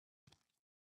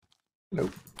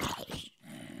 Nope.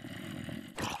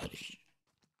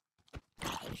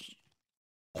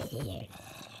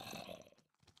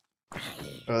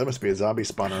 Oh, there must be a zombie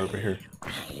spawner over here.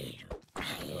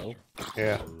 No?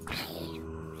 Yeah.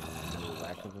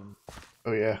 Lack of them.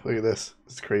 Oh yeah, look at this.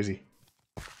 It's crazy.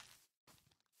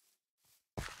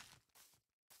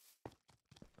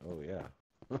 Oh, yeah.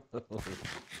 And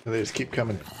they just keep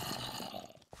coming.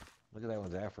 Look at that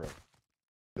one's afro.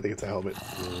 I think it's a helmet.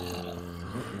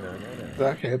 No.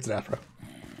 Okay, it's an afro.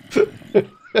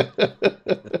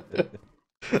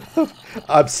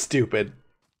 I'm stupid.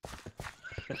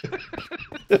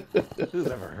 Who's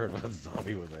ever heard of a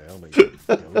zombie with a helmet? You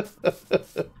goat?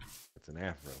 It's an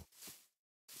afro.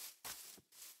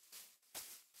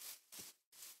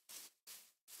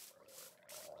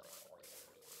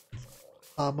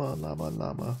 Llama, llama,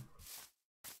 llama.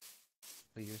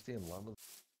 But you're seeing llamas?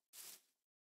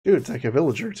 Dude, it's like a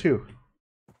villager too.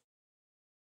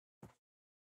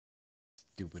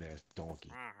 Stupid ass donkey.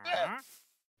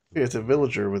 Yeah, it's a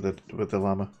villager with a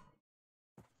llama.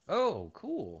 Oh,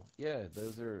 cool. Yeah,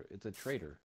 it's a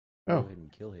traitor. Oh. Go ahead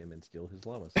and kill him and steal his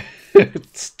llamas.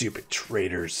 Stupid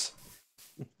traitors.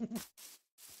 There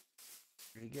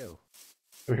you go.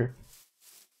 Over here.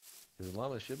 His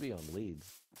llamas should be on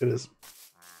leads. It is.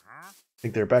 I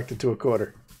think they're backed into a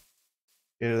quarter.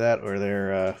 Either that or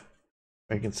they're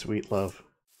making sweet love.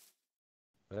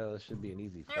 Well, this should be an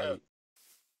easy fight.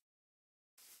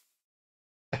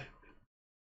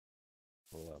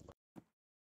 Llama.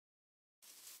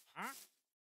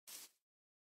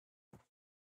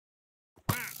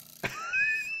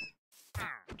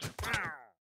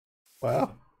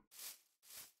 Wow.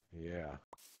 Yeah.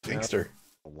 Gangster.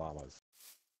 Llamas.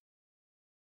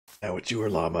 Now it's your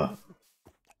llama.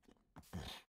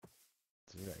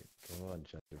 That's right. Come on,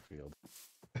 Chesterfield.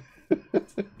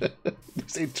 You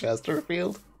say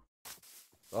Chesterfield?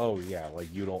 Oh, yeah,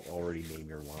 like you don't already name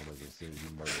your llamas as soon as you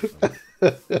murder someone.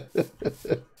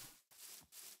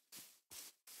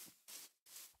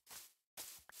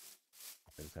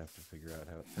 I just have to figure out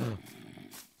how.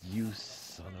 You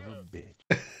son of a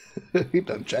bitch. He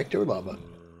done jacked your llama.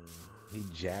 He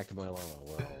jacked my llama.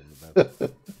 Well, that's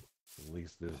at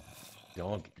least this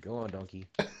donkey. Go on, donkey.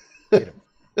 Get him.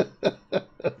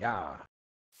 Yeah.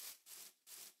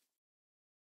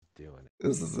 Doing it.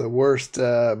 This is the worst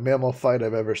mammal fight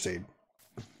I've ever seen.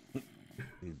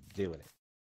 He's doing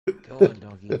it. Go on,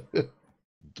 donkey.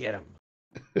 Get him.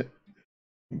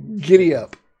 Giddy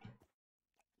up.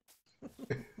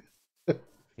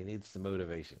 He needs some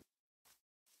motivation.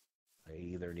 I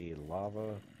either need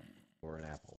lava or an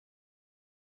apple.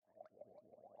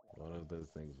 One of those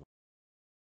things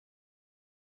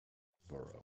will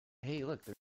burrow. Hey, look,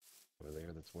 there's over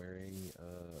there that's wearing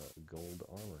gold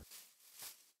armor.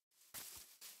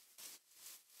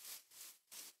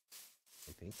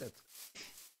 I think that's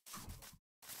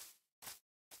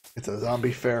It's a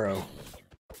zombie pharaoh.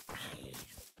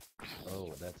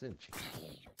 Oh, that's it.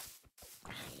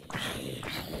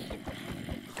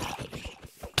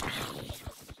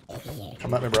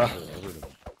 Come at me, bro. Forever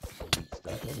to beat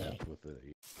stuff to death with a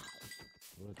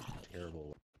what a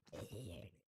terrible.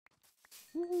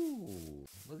 Ooh,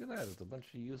 look at that! It's a bunch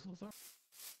of useless.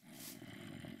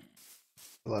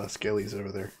 A lot of skellies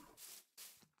over there.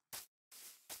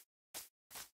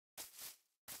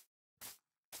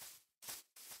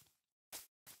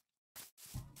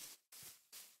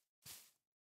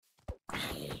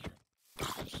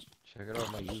 Check out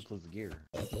all my useless gear.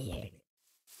 Oh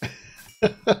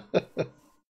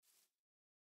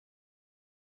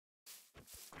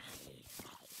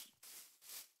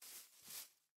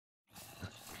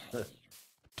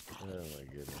my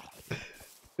goodness.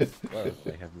 Plus, I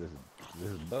have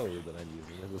this bow that I'm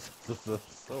using as a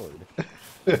sword.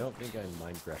 I don't think I'm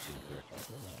Minecrafting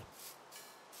correctly.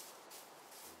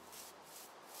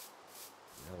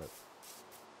 Now let's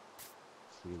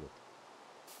see what.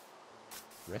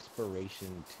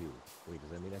 Respiration 2. Wait,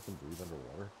 does that mean I can breathe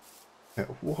underwater?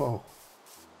 Whoa.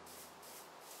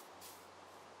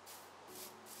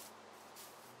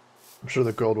 I'm sure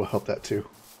the gold will help that too.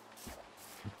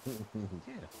 Yeah.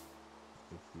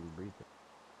 If you breathe it.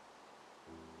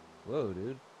 Whoa,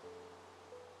 dude.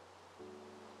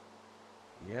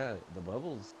 Yeah, the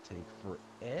bubbles take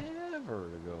forever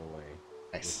to go away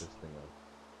Nice. with this thing on.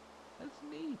 That's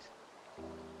neat.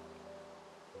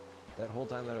 That whole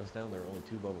time that I was down there, only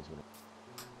 2 bubbles went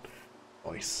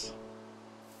up. Nice.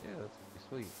 Yeah, that's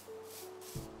pretty sweet.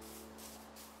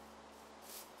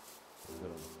 Good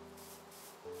on this.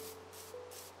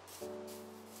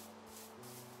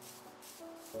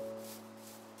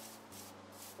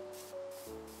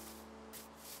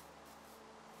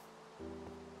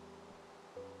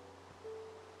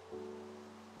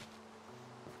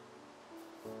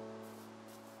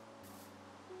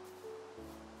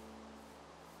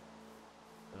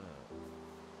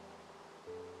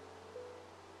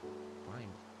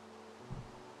 Fine.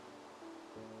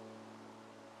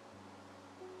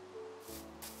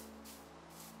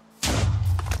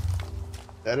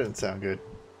 That didn't sound good.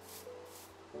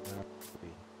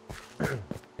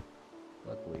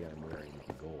 Luckily, I'm wearing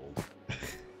gold.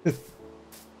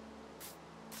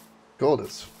 Gold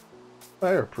is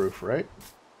fireproof, right?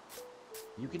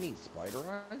 You can eat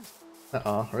spider eyes?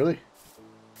 Really?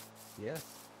 Yes.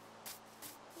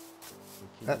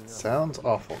 That sounds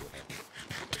awful.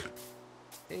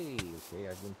 Hey, okay,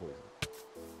 I've been poisoned.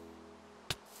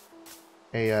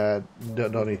 Hey,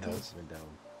 don't eat those. Been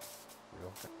down.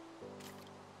 Okay.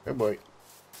 Good boy.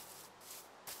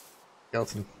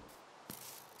 Skeleton.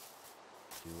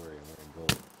 You worry, I'm wearing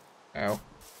gold. Ow.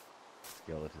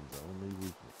 Skeleton's only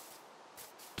weakness.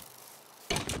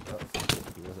 Oh,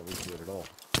 he wasn't weak to it at all.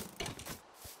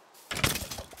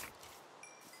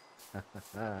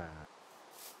 I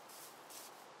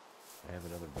have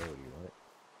another bow. Do you want it?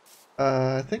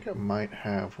 I think I might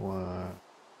have one.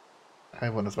 I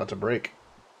have one that's about to break.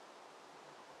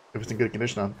 If it's in good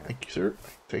condition, thank you, sir.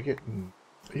 Take it. And...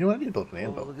 You know what? I need to build an Oh,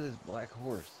 anvil. look at this black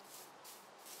horse.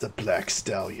 The Black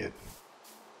Stallion.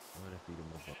 I'm gonna feed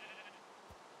him up.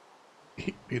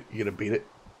 You gonna beat it?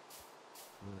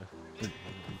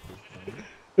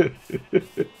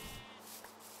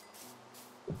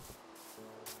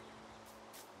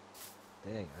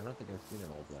 Dang, I don't think I've seen an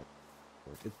all black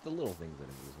horse. It's the little things that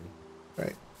amuse me.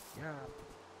 Right. Yeah.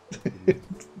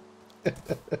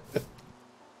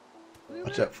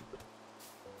 Watch out.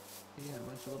 Yeah, a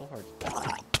bunch of little hearts.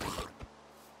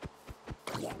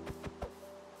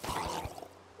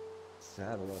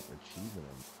 Saddle up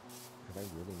achievement. Have I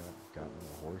really not gotten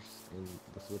a horse in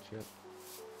the Switch yet?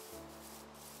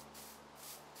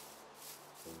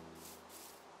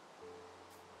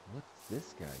 What's this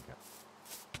guy got?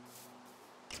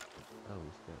 Oh,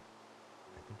 he's got...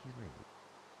 I think he's ready.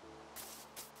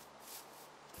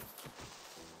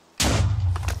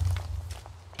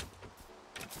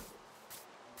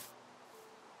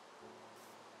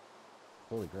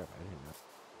 Holy crap, I didn't know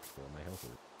what my health is.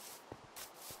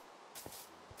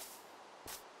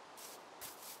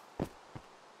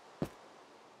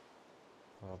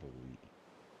 Probably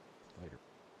spider.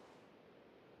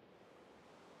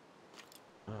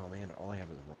 Oh man, all I have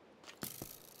is wrong.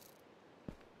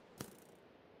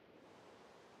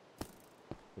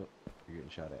 Whoop, you're getting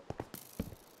shot at.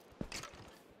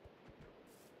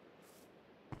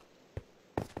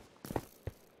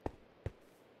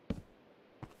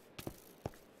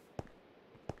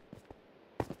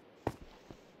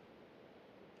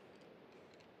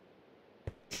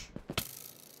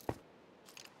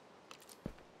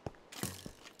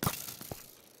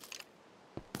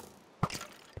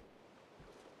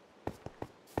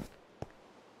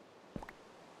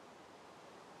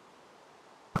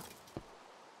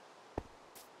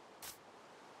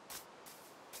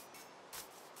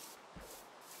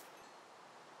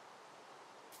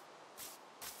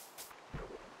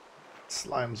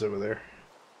 slimes over there.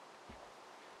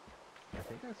 I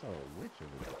think I saw a witch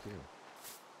over there too.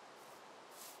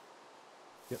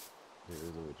 Yep, there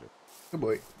is a witch. Oh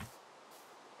boy.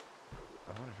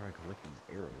 I want to try and collect these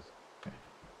arrows.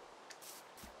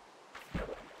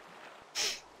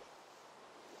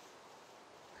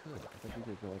 Could. I think we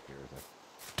could collect arrows.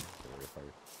 I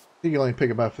think you only pick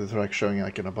them up if they're like showing you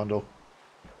like in a bundle.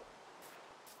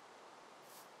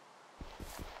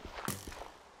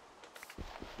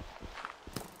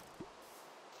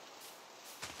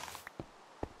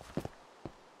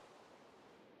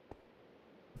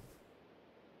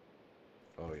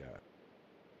 Oh yeah.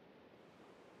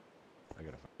 I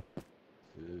gotta find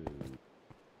food.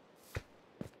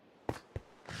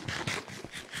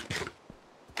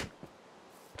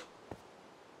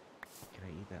 Can I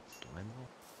eat that slime though?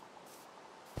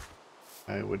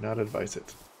 I would not advise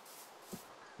it.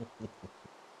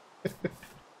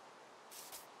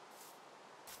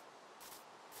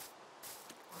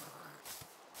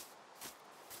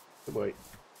 Oh boy.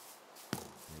 Can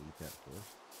I eat that first?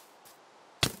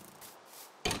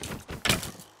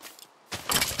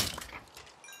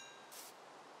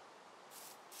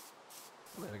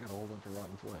 Wait, I got a whole bunch of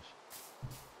rotten flesh.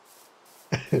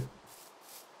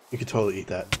 You could totally eat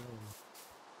that.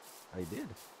 I did.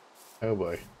 Oh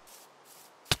boy.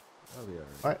 I'll be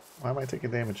alright. Why am I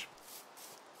taking damage?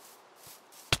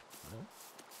 Huh?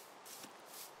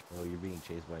 Oh, you're being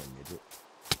chased by a midget?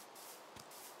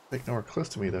 Like nowhere close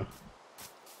to me though.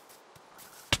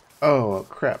 Oh well,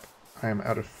 crap. I am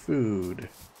out of food.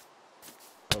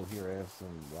 Oh, here I have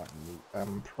some rotten meat.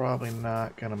 I'm probably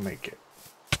not gonna make it.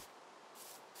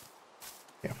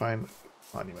 Can't find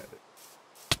monument.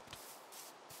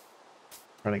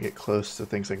 Trying to get close to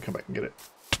things I can come back and get it.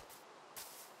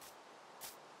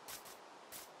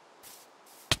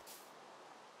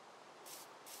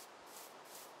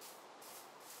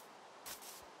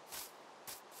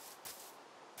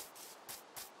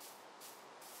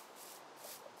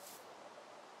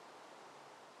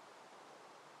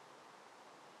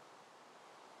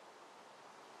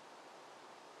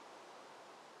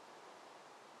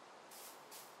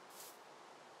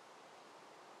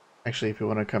 Actually, if you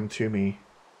want to come to me,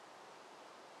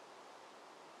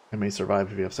 I may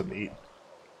survive if you have something to eat.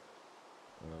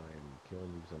 I'm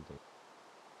killing you something.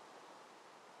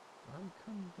 I'm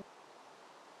coming back.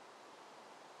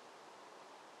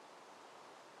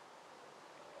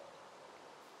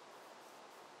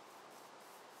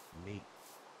 Meat.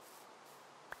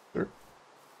 Sure.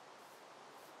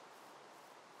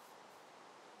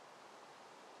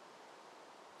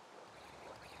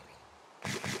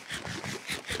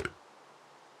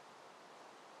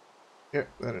 Yeah,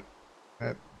 that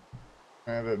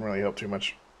didn't really help too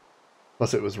much.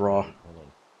 Plus it was raw. Hold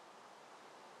on.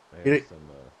 I You, have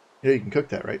some, yeah, you can cook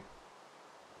that, right?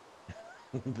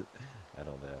 I don't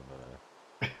have,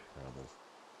 animals.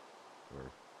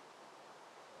 Or,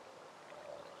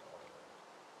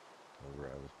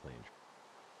 I was playing.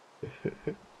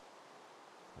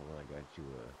 Hold on, I got you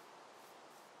a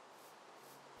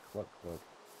cluck cluck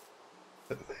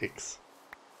Thanks.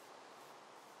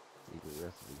 secret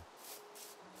recipe.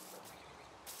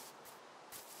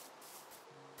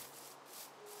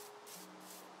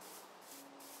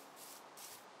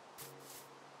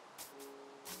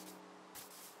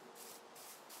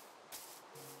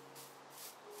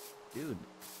 Dude,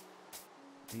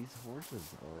 these horses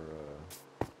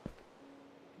are,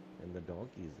 and the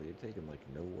donkeys, they've taken, like,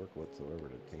 no work whatsoever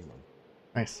to tame them.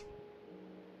 Nice.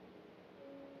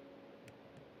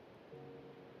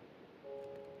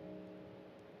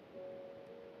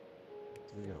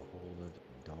 So we got a whole bunch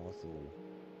of docile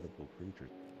little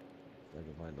creatures. If I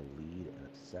can find a lead and a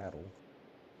saddle,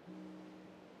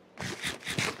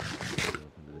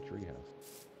 jump into the treehouse.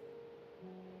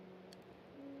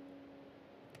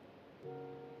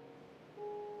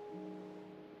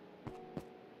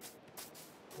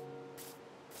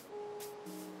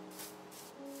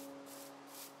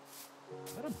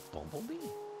 Is that a bumblebee?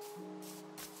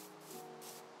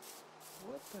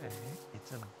 What the heck?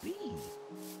 It's a bee!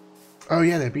 Oh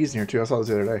yeah, they have bees in here too. I saw this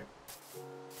the other day.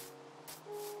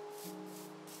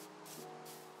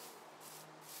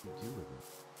 What do you do with them?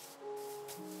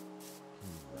 Can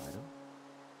you ride them?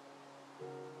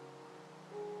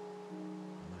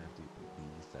 I'm gonna have to get the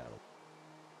bee saddle.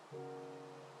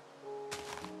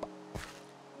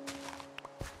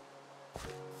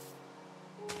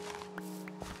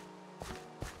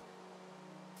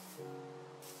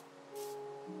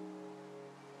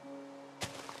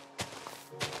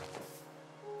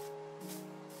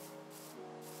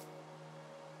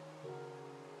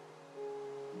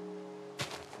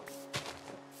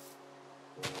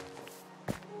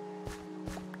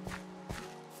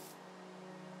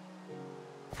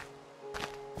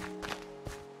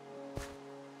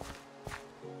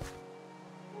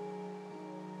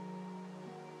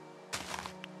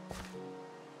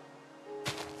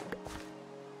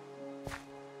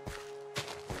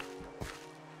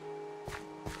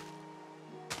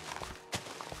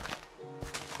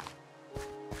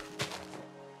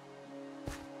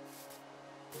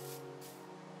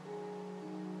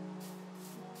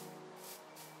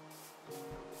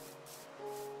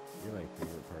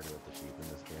 about the sheep in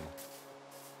this game?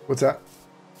 What's that?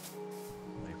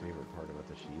 My favorite part about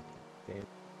the sheep game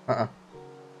Uh-uh.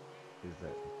 is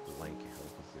that blank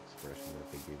helpless expression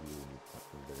that they give you when you put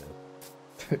them to death.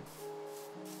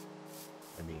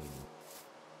 I mean,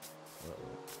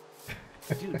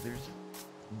 dude, there's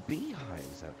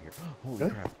beehives out here. Holy Huh?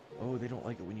 crap! Oh, they don't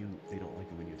like it when you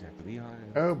attack the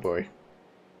beehives. Oh boy.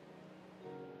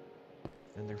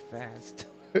 And they're fast.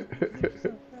 They're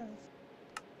so fast.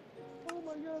 Oh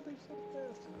my god, they're so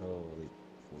fast. Oh, they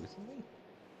poison me?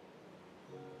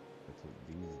 That's what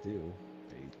bees do.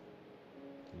 They,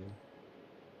 you know.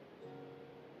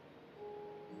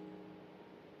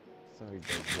 Sorry, Bug.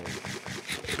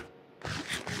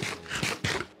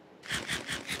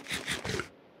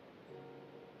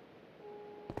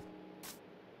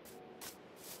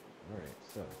 Alright,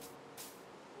 so.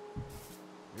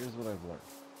 Here's what I've learned.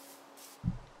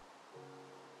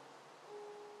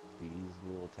 Bees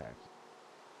will attack you.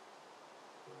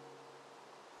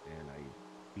 And I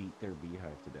beat their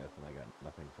beehive to death and I got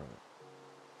nothing from it.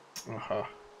 Uh-huh.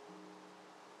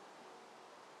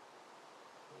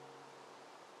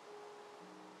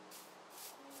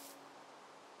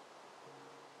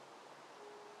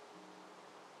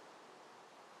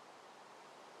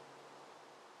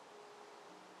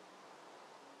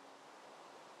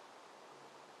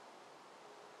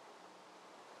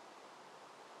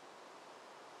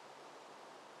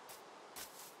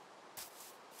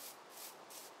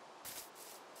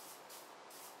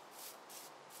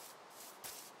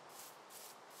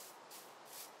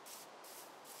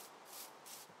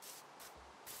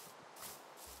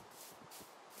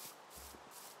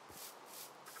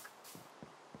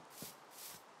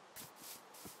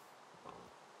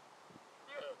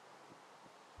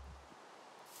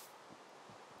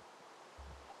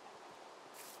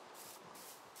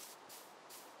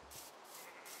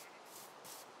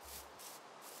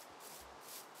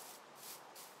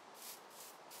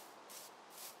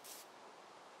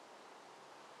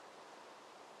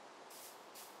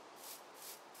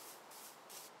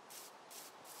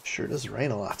 Sure does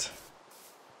rain a lot.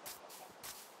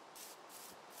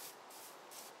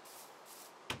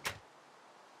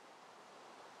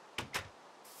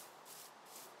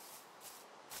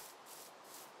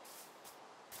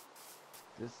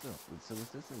 So is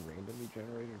this a randomly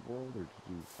generated world, or did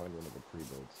you find one of the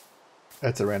pre-builds?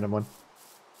 That's a random one.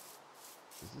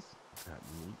 Is this got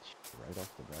niche right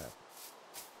off the bat?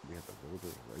 We have the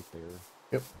villagers right there.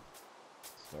 Yep.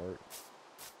 Start.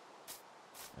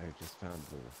 I just found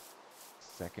the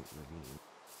second ravine.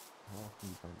 How often do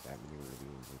you find that many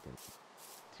ravines within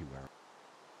 2 hours?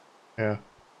 Yeah.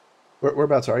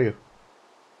 Whereabouts are you?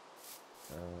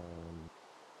 I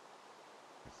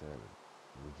said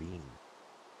ravine.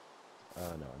 No,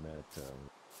 I'm at,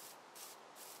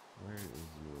 where is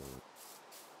your...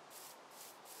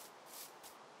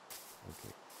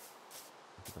 Okay.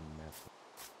 Look at the map.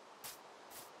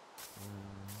 I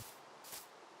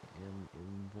am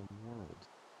in the world.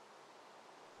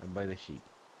 I'm by the sheep.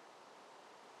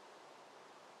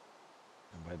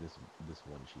 I'm by this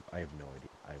one sheep. I have no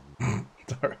idea.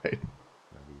 All right.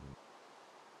 Not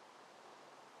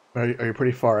even... Are you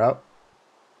pretty far out?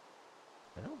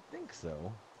 I don't think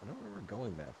so. I don't remember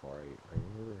going that far. I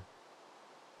remember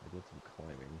I did some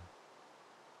climbing.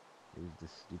 It was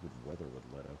this stupid weather would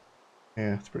let up.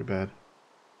 Yeah, it's pretty bad.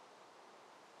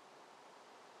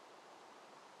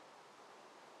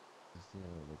 Just, you know,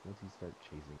 like once you start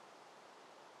chasing,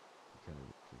 you kind of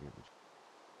forget what you...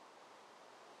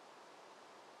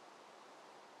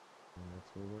 And that's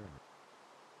where we're at.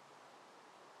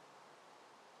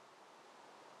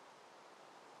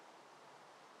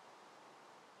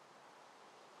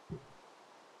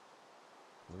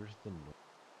 Where's the north?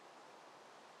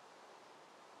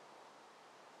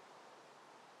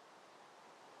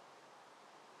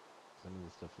 Some of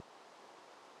the stuff...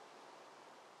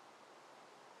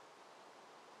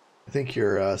 I think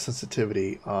your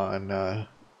sensitivity on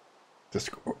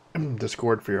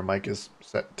Discord for your mic is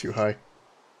set too high.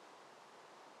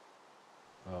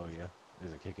 Oh, yeah?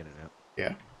 Is it kicking it out?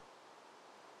 Yeah.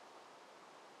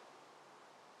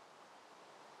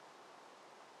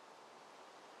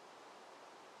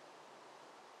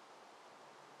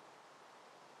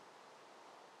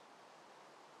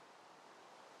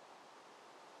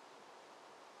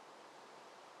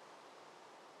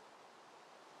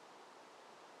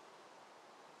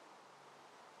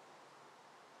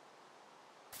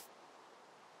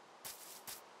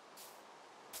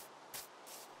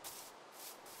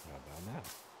 How about now?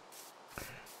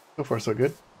 So far, so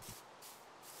good.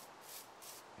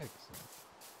 Excellent.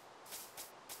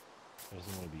 I just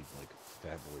don't want to be like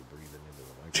fat boy breathing into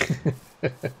the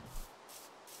microphone.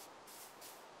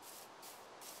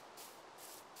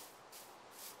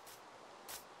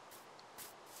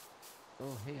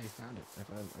 hey, I found it.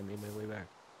 I made my way back.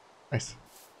 Nice.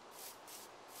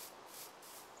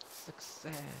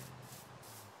 Success.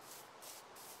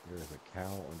 There is a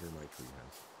cow under my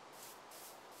treehouse.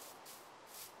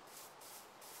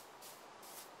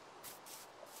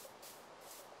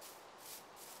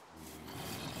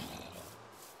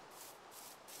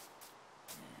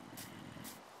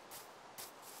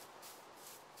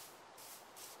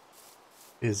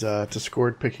 Is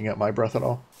Discord picking up my breath at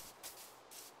all?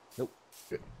 Nope.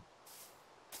 Good.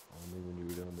 Only when you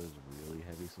were doing those really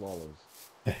heavy swallows.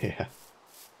 Yeah.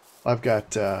 I've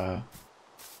got a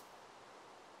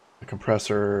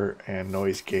compressor and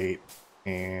noise gate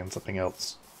and something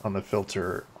else on the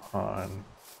filter on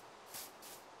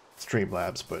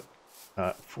Streamlabs, but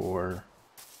not for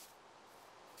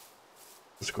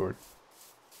Discord.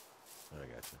 I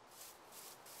gotcha.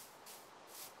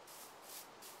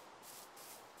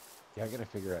 Yeah, I gotta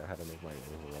figure out how to make my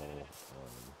overall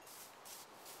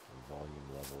volume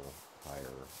level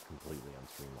higher completely on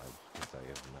Streamlabs because I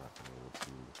have not been able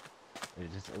to. And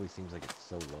it just always seems like it's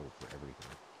so low for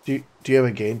everything. Do you have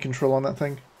a gain control on that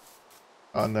thing?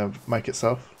 On the mic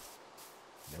itself?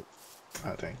 Nope.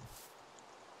 Oh, dang.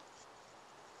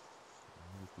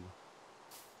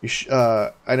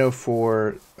 I know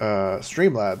for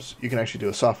Streamlabs, you can actually do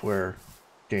a software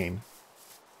gain.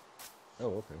 Oh,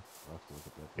 okay. I'll have to look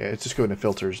at that. Yeah, it's just go into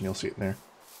filters and you'll see it in there.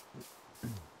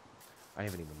 I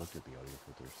haven't even looked at the audio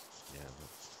filters. Yeah,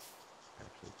 that's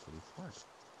actually pretty smart.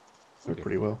 They're Okay.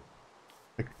 pretty well.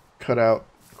 I cut out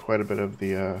quite a bit of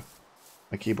the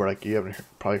my keyboard. Like you haven't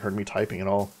probably heard me typing at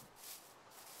all.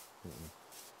 Mm-mm.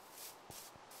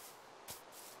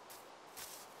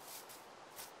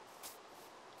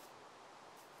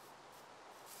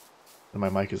 And my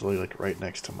mic is literally like right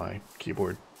next to my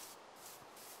keyboard.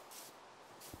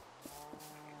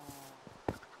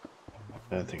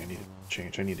 Another thing I need to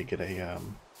change. I need to get a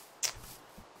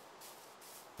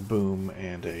boom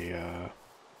and a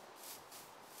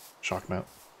shock mount.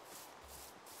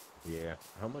 Yeah.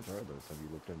 How much are those? Have you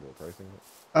looked into the pricing?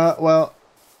 Well,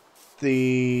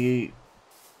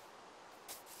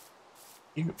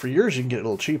 for yours you can get it a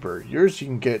little cheaper. Yours you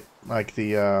can get like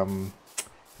the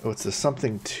what's the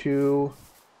something 2.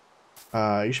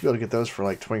 You should be able to get those for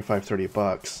like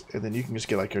 $25-30, and then you can just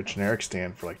get like your generic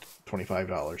stand for like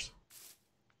 $25.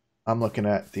 I'm looking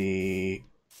at the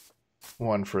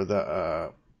one for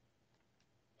the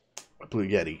Blue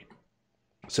Yeti.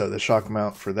 So the shock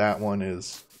mount for that one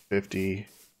is $50,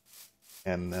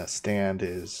 and the stand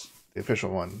is the official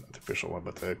one,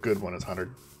 but the good one is $100.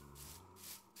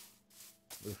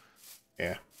 Oof.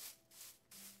 Yeah.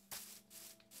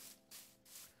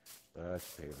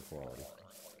 That's pay for quality.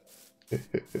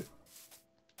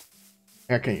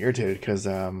 I got kind of irritated because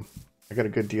I got a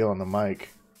good deal on the mic,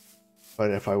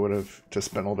 but if I would have just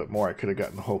spent a little bit more, I could have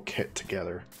gotten the whole kit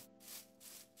together.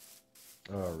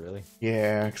 Oh, really?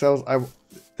 Yeah, because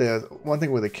the one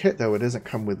thing with the kit though, it doesn't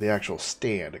come with the actual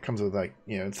stand. It comes with like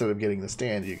instead of getting the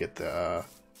stand, you get the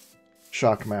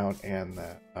shock mount and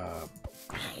the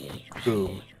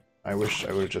boom. I wish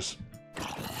I would have just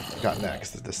gotten that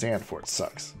because the stand for it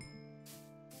sucks.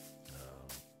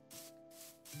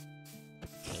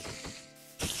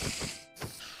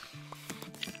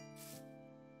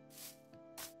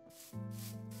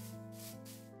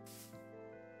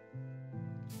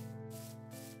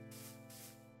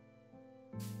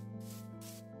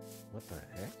 What the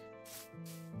heck?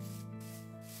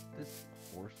 This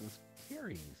horse is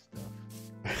carrying stuff.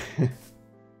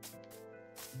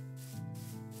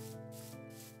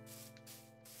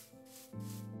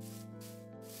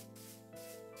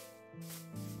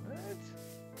 What?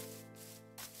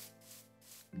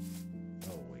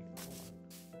 Oh, wait, hold on.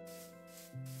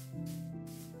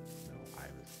 No, I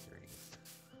was carrying stuff.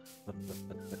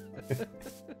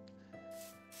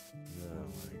 Oh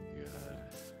my god.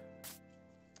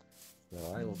 So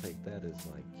I will take that as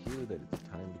my cue that it's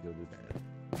time to go to bed.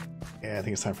 Yeah, I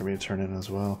think it's time for me to turn in as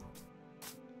well.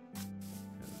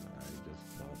 Because I just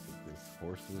thought that this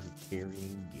horse was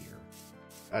carrying gear.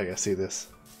 I gotta see this.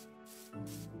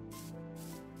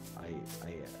 I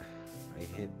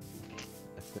hit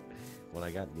when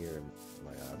I got near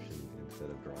my option instead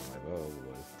of drawing my bow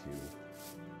was to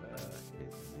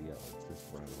hit ZL. It's this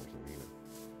brown horse over here.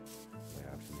 My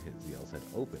option to hit ZL said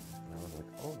open, and I was like,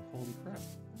 oh, holy crap!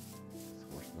 This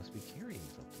horse must be carrying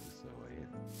something. So I hit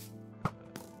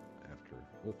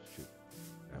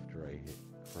after I hit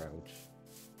crouch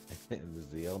and the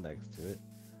ZL next to it.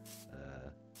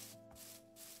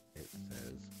 It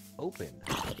says open.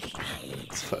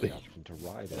 It's funny. The option to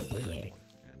ride at later point.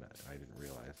 And I didn't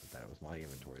realize that was my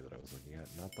inventory that I was looking at,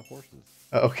 not the horses.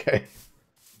 Okay.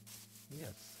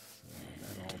 Yes.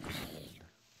 that all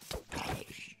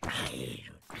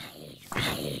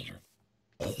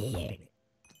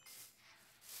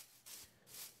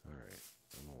Alright,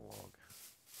 I'm a log.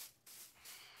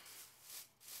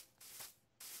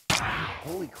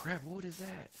 Holy crap, what is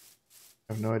that?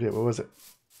 I have no idea. What was it?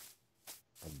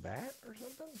 A bat or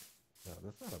something? No,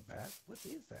 that's not a bat. What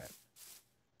is that?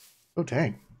 Oh,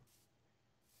 dang.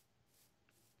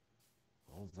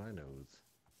 All I know is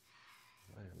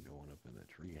I am going up in the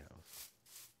treehouse.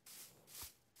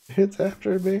 It's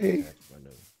after me. Attacked by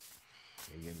no.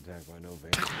 Ain't getting attacked by no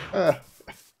van.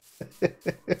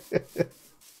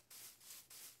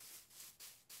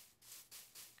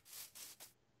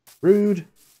 Rude.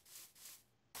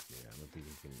 Yeah, I don't think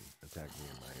he can attack me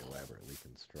in my elaborately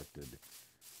constructed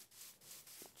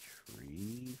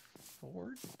tree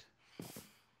fort.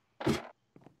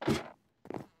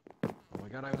 Oh my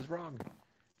god, I was wrong.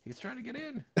 He's trying to get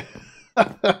in.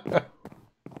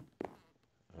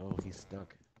 Oh, he's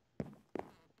stuck.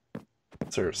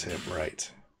 Serves him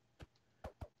right.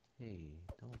 Hey,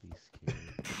 don't be scared.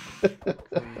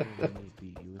 Come here, let me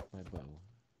beat you with my bow.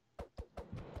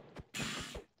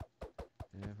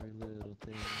 Every little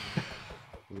thing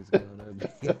is gonna be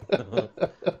enough.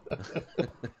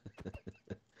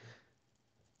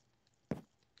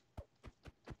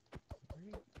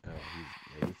 Oh,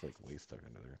 he's like way stuck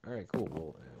under there. All right, cool.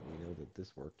 Well, we know that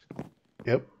this worked.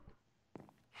 Yep.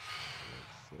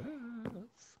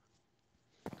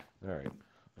 All right,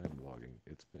 I'm logging.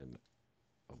 It's been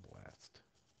a blast.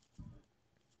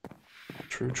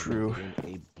 True.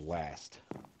 A blast.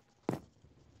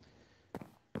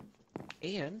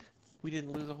 And we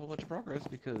didn't lose a whole bunch of progress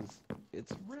because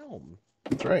it's Realm.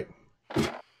 That's right.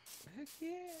 Heck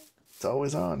yeah. It's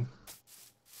always on.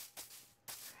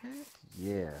 Heck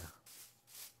yeah.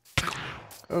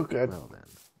 Oh, good. Well then,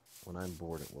 when I'm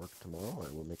bored at work tomorrow,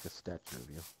 I will make a statue of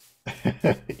you.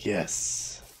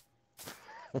 Yes.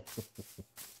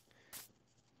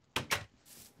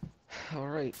 All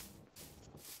right.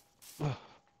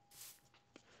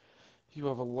 You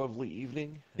have a lovely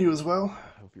evening. You as well?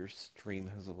 I hope your stream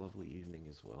has a lovely evening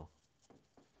as well.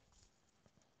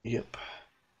 Yep.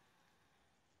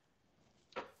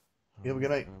 You have a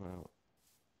good night. I'm out.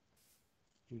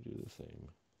 You do the same.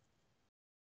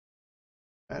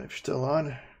 And if you're still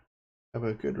on, have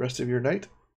a good rest of your night.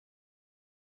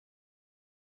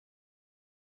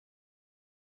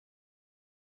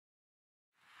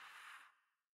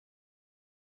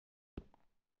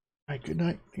 All right, good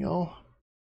night, y'all.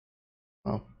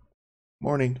 Oh,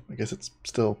 morning. I guess it's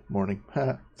still morning.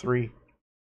 3.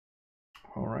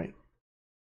 All right.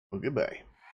 Well, goodbye.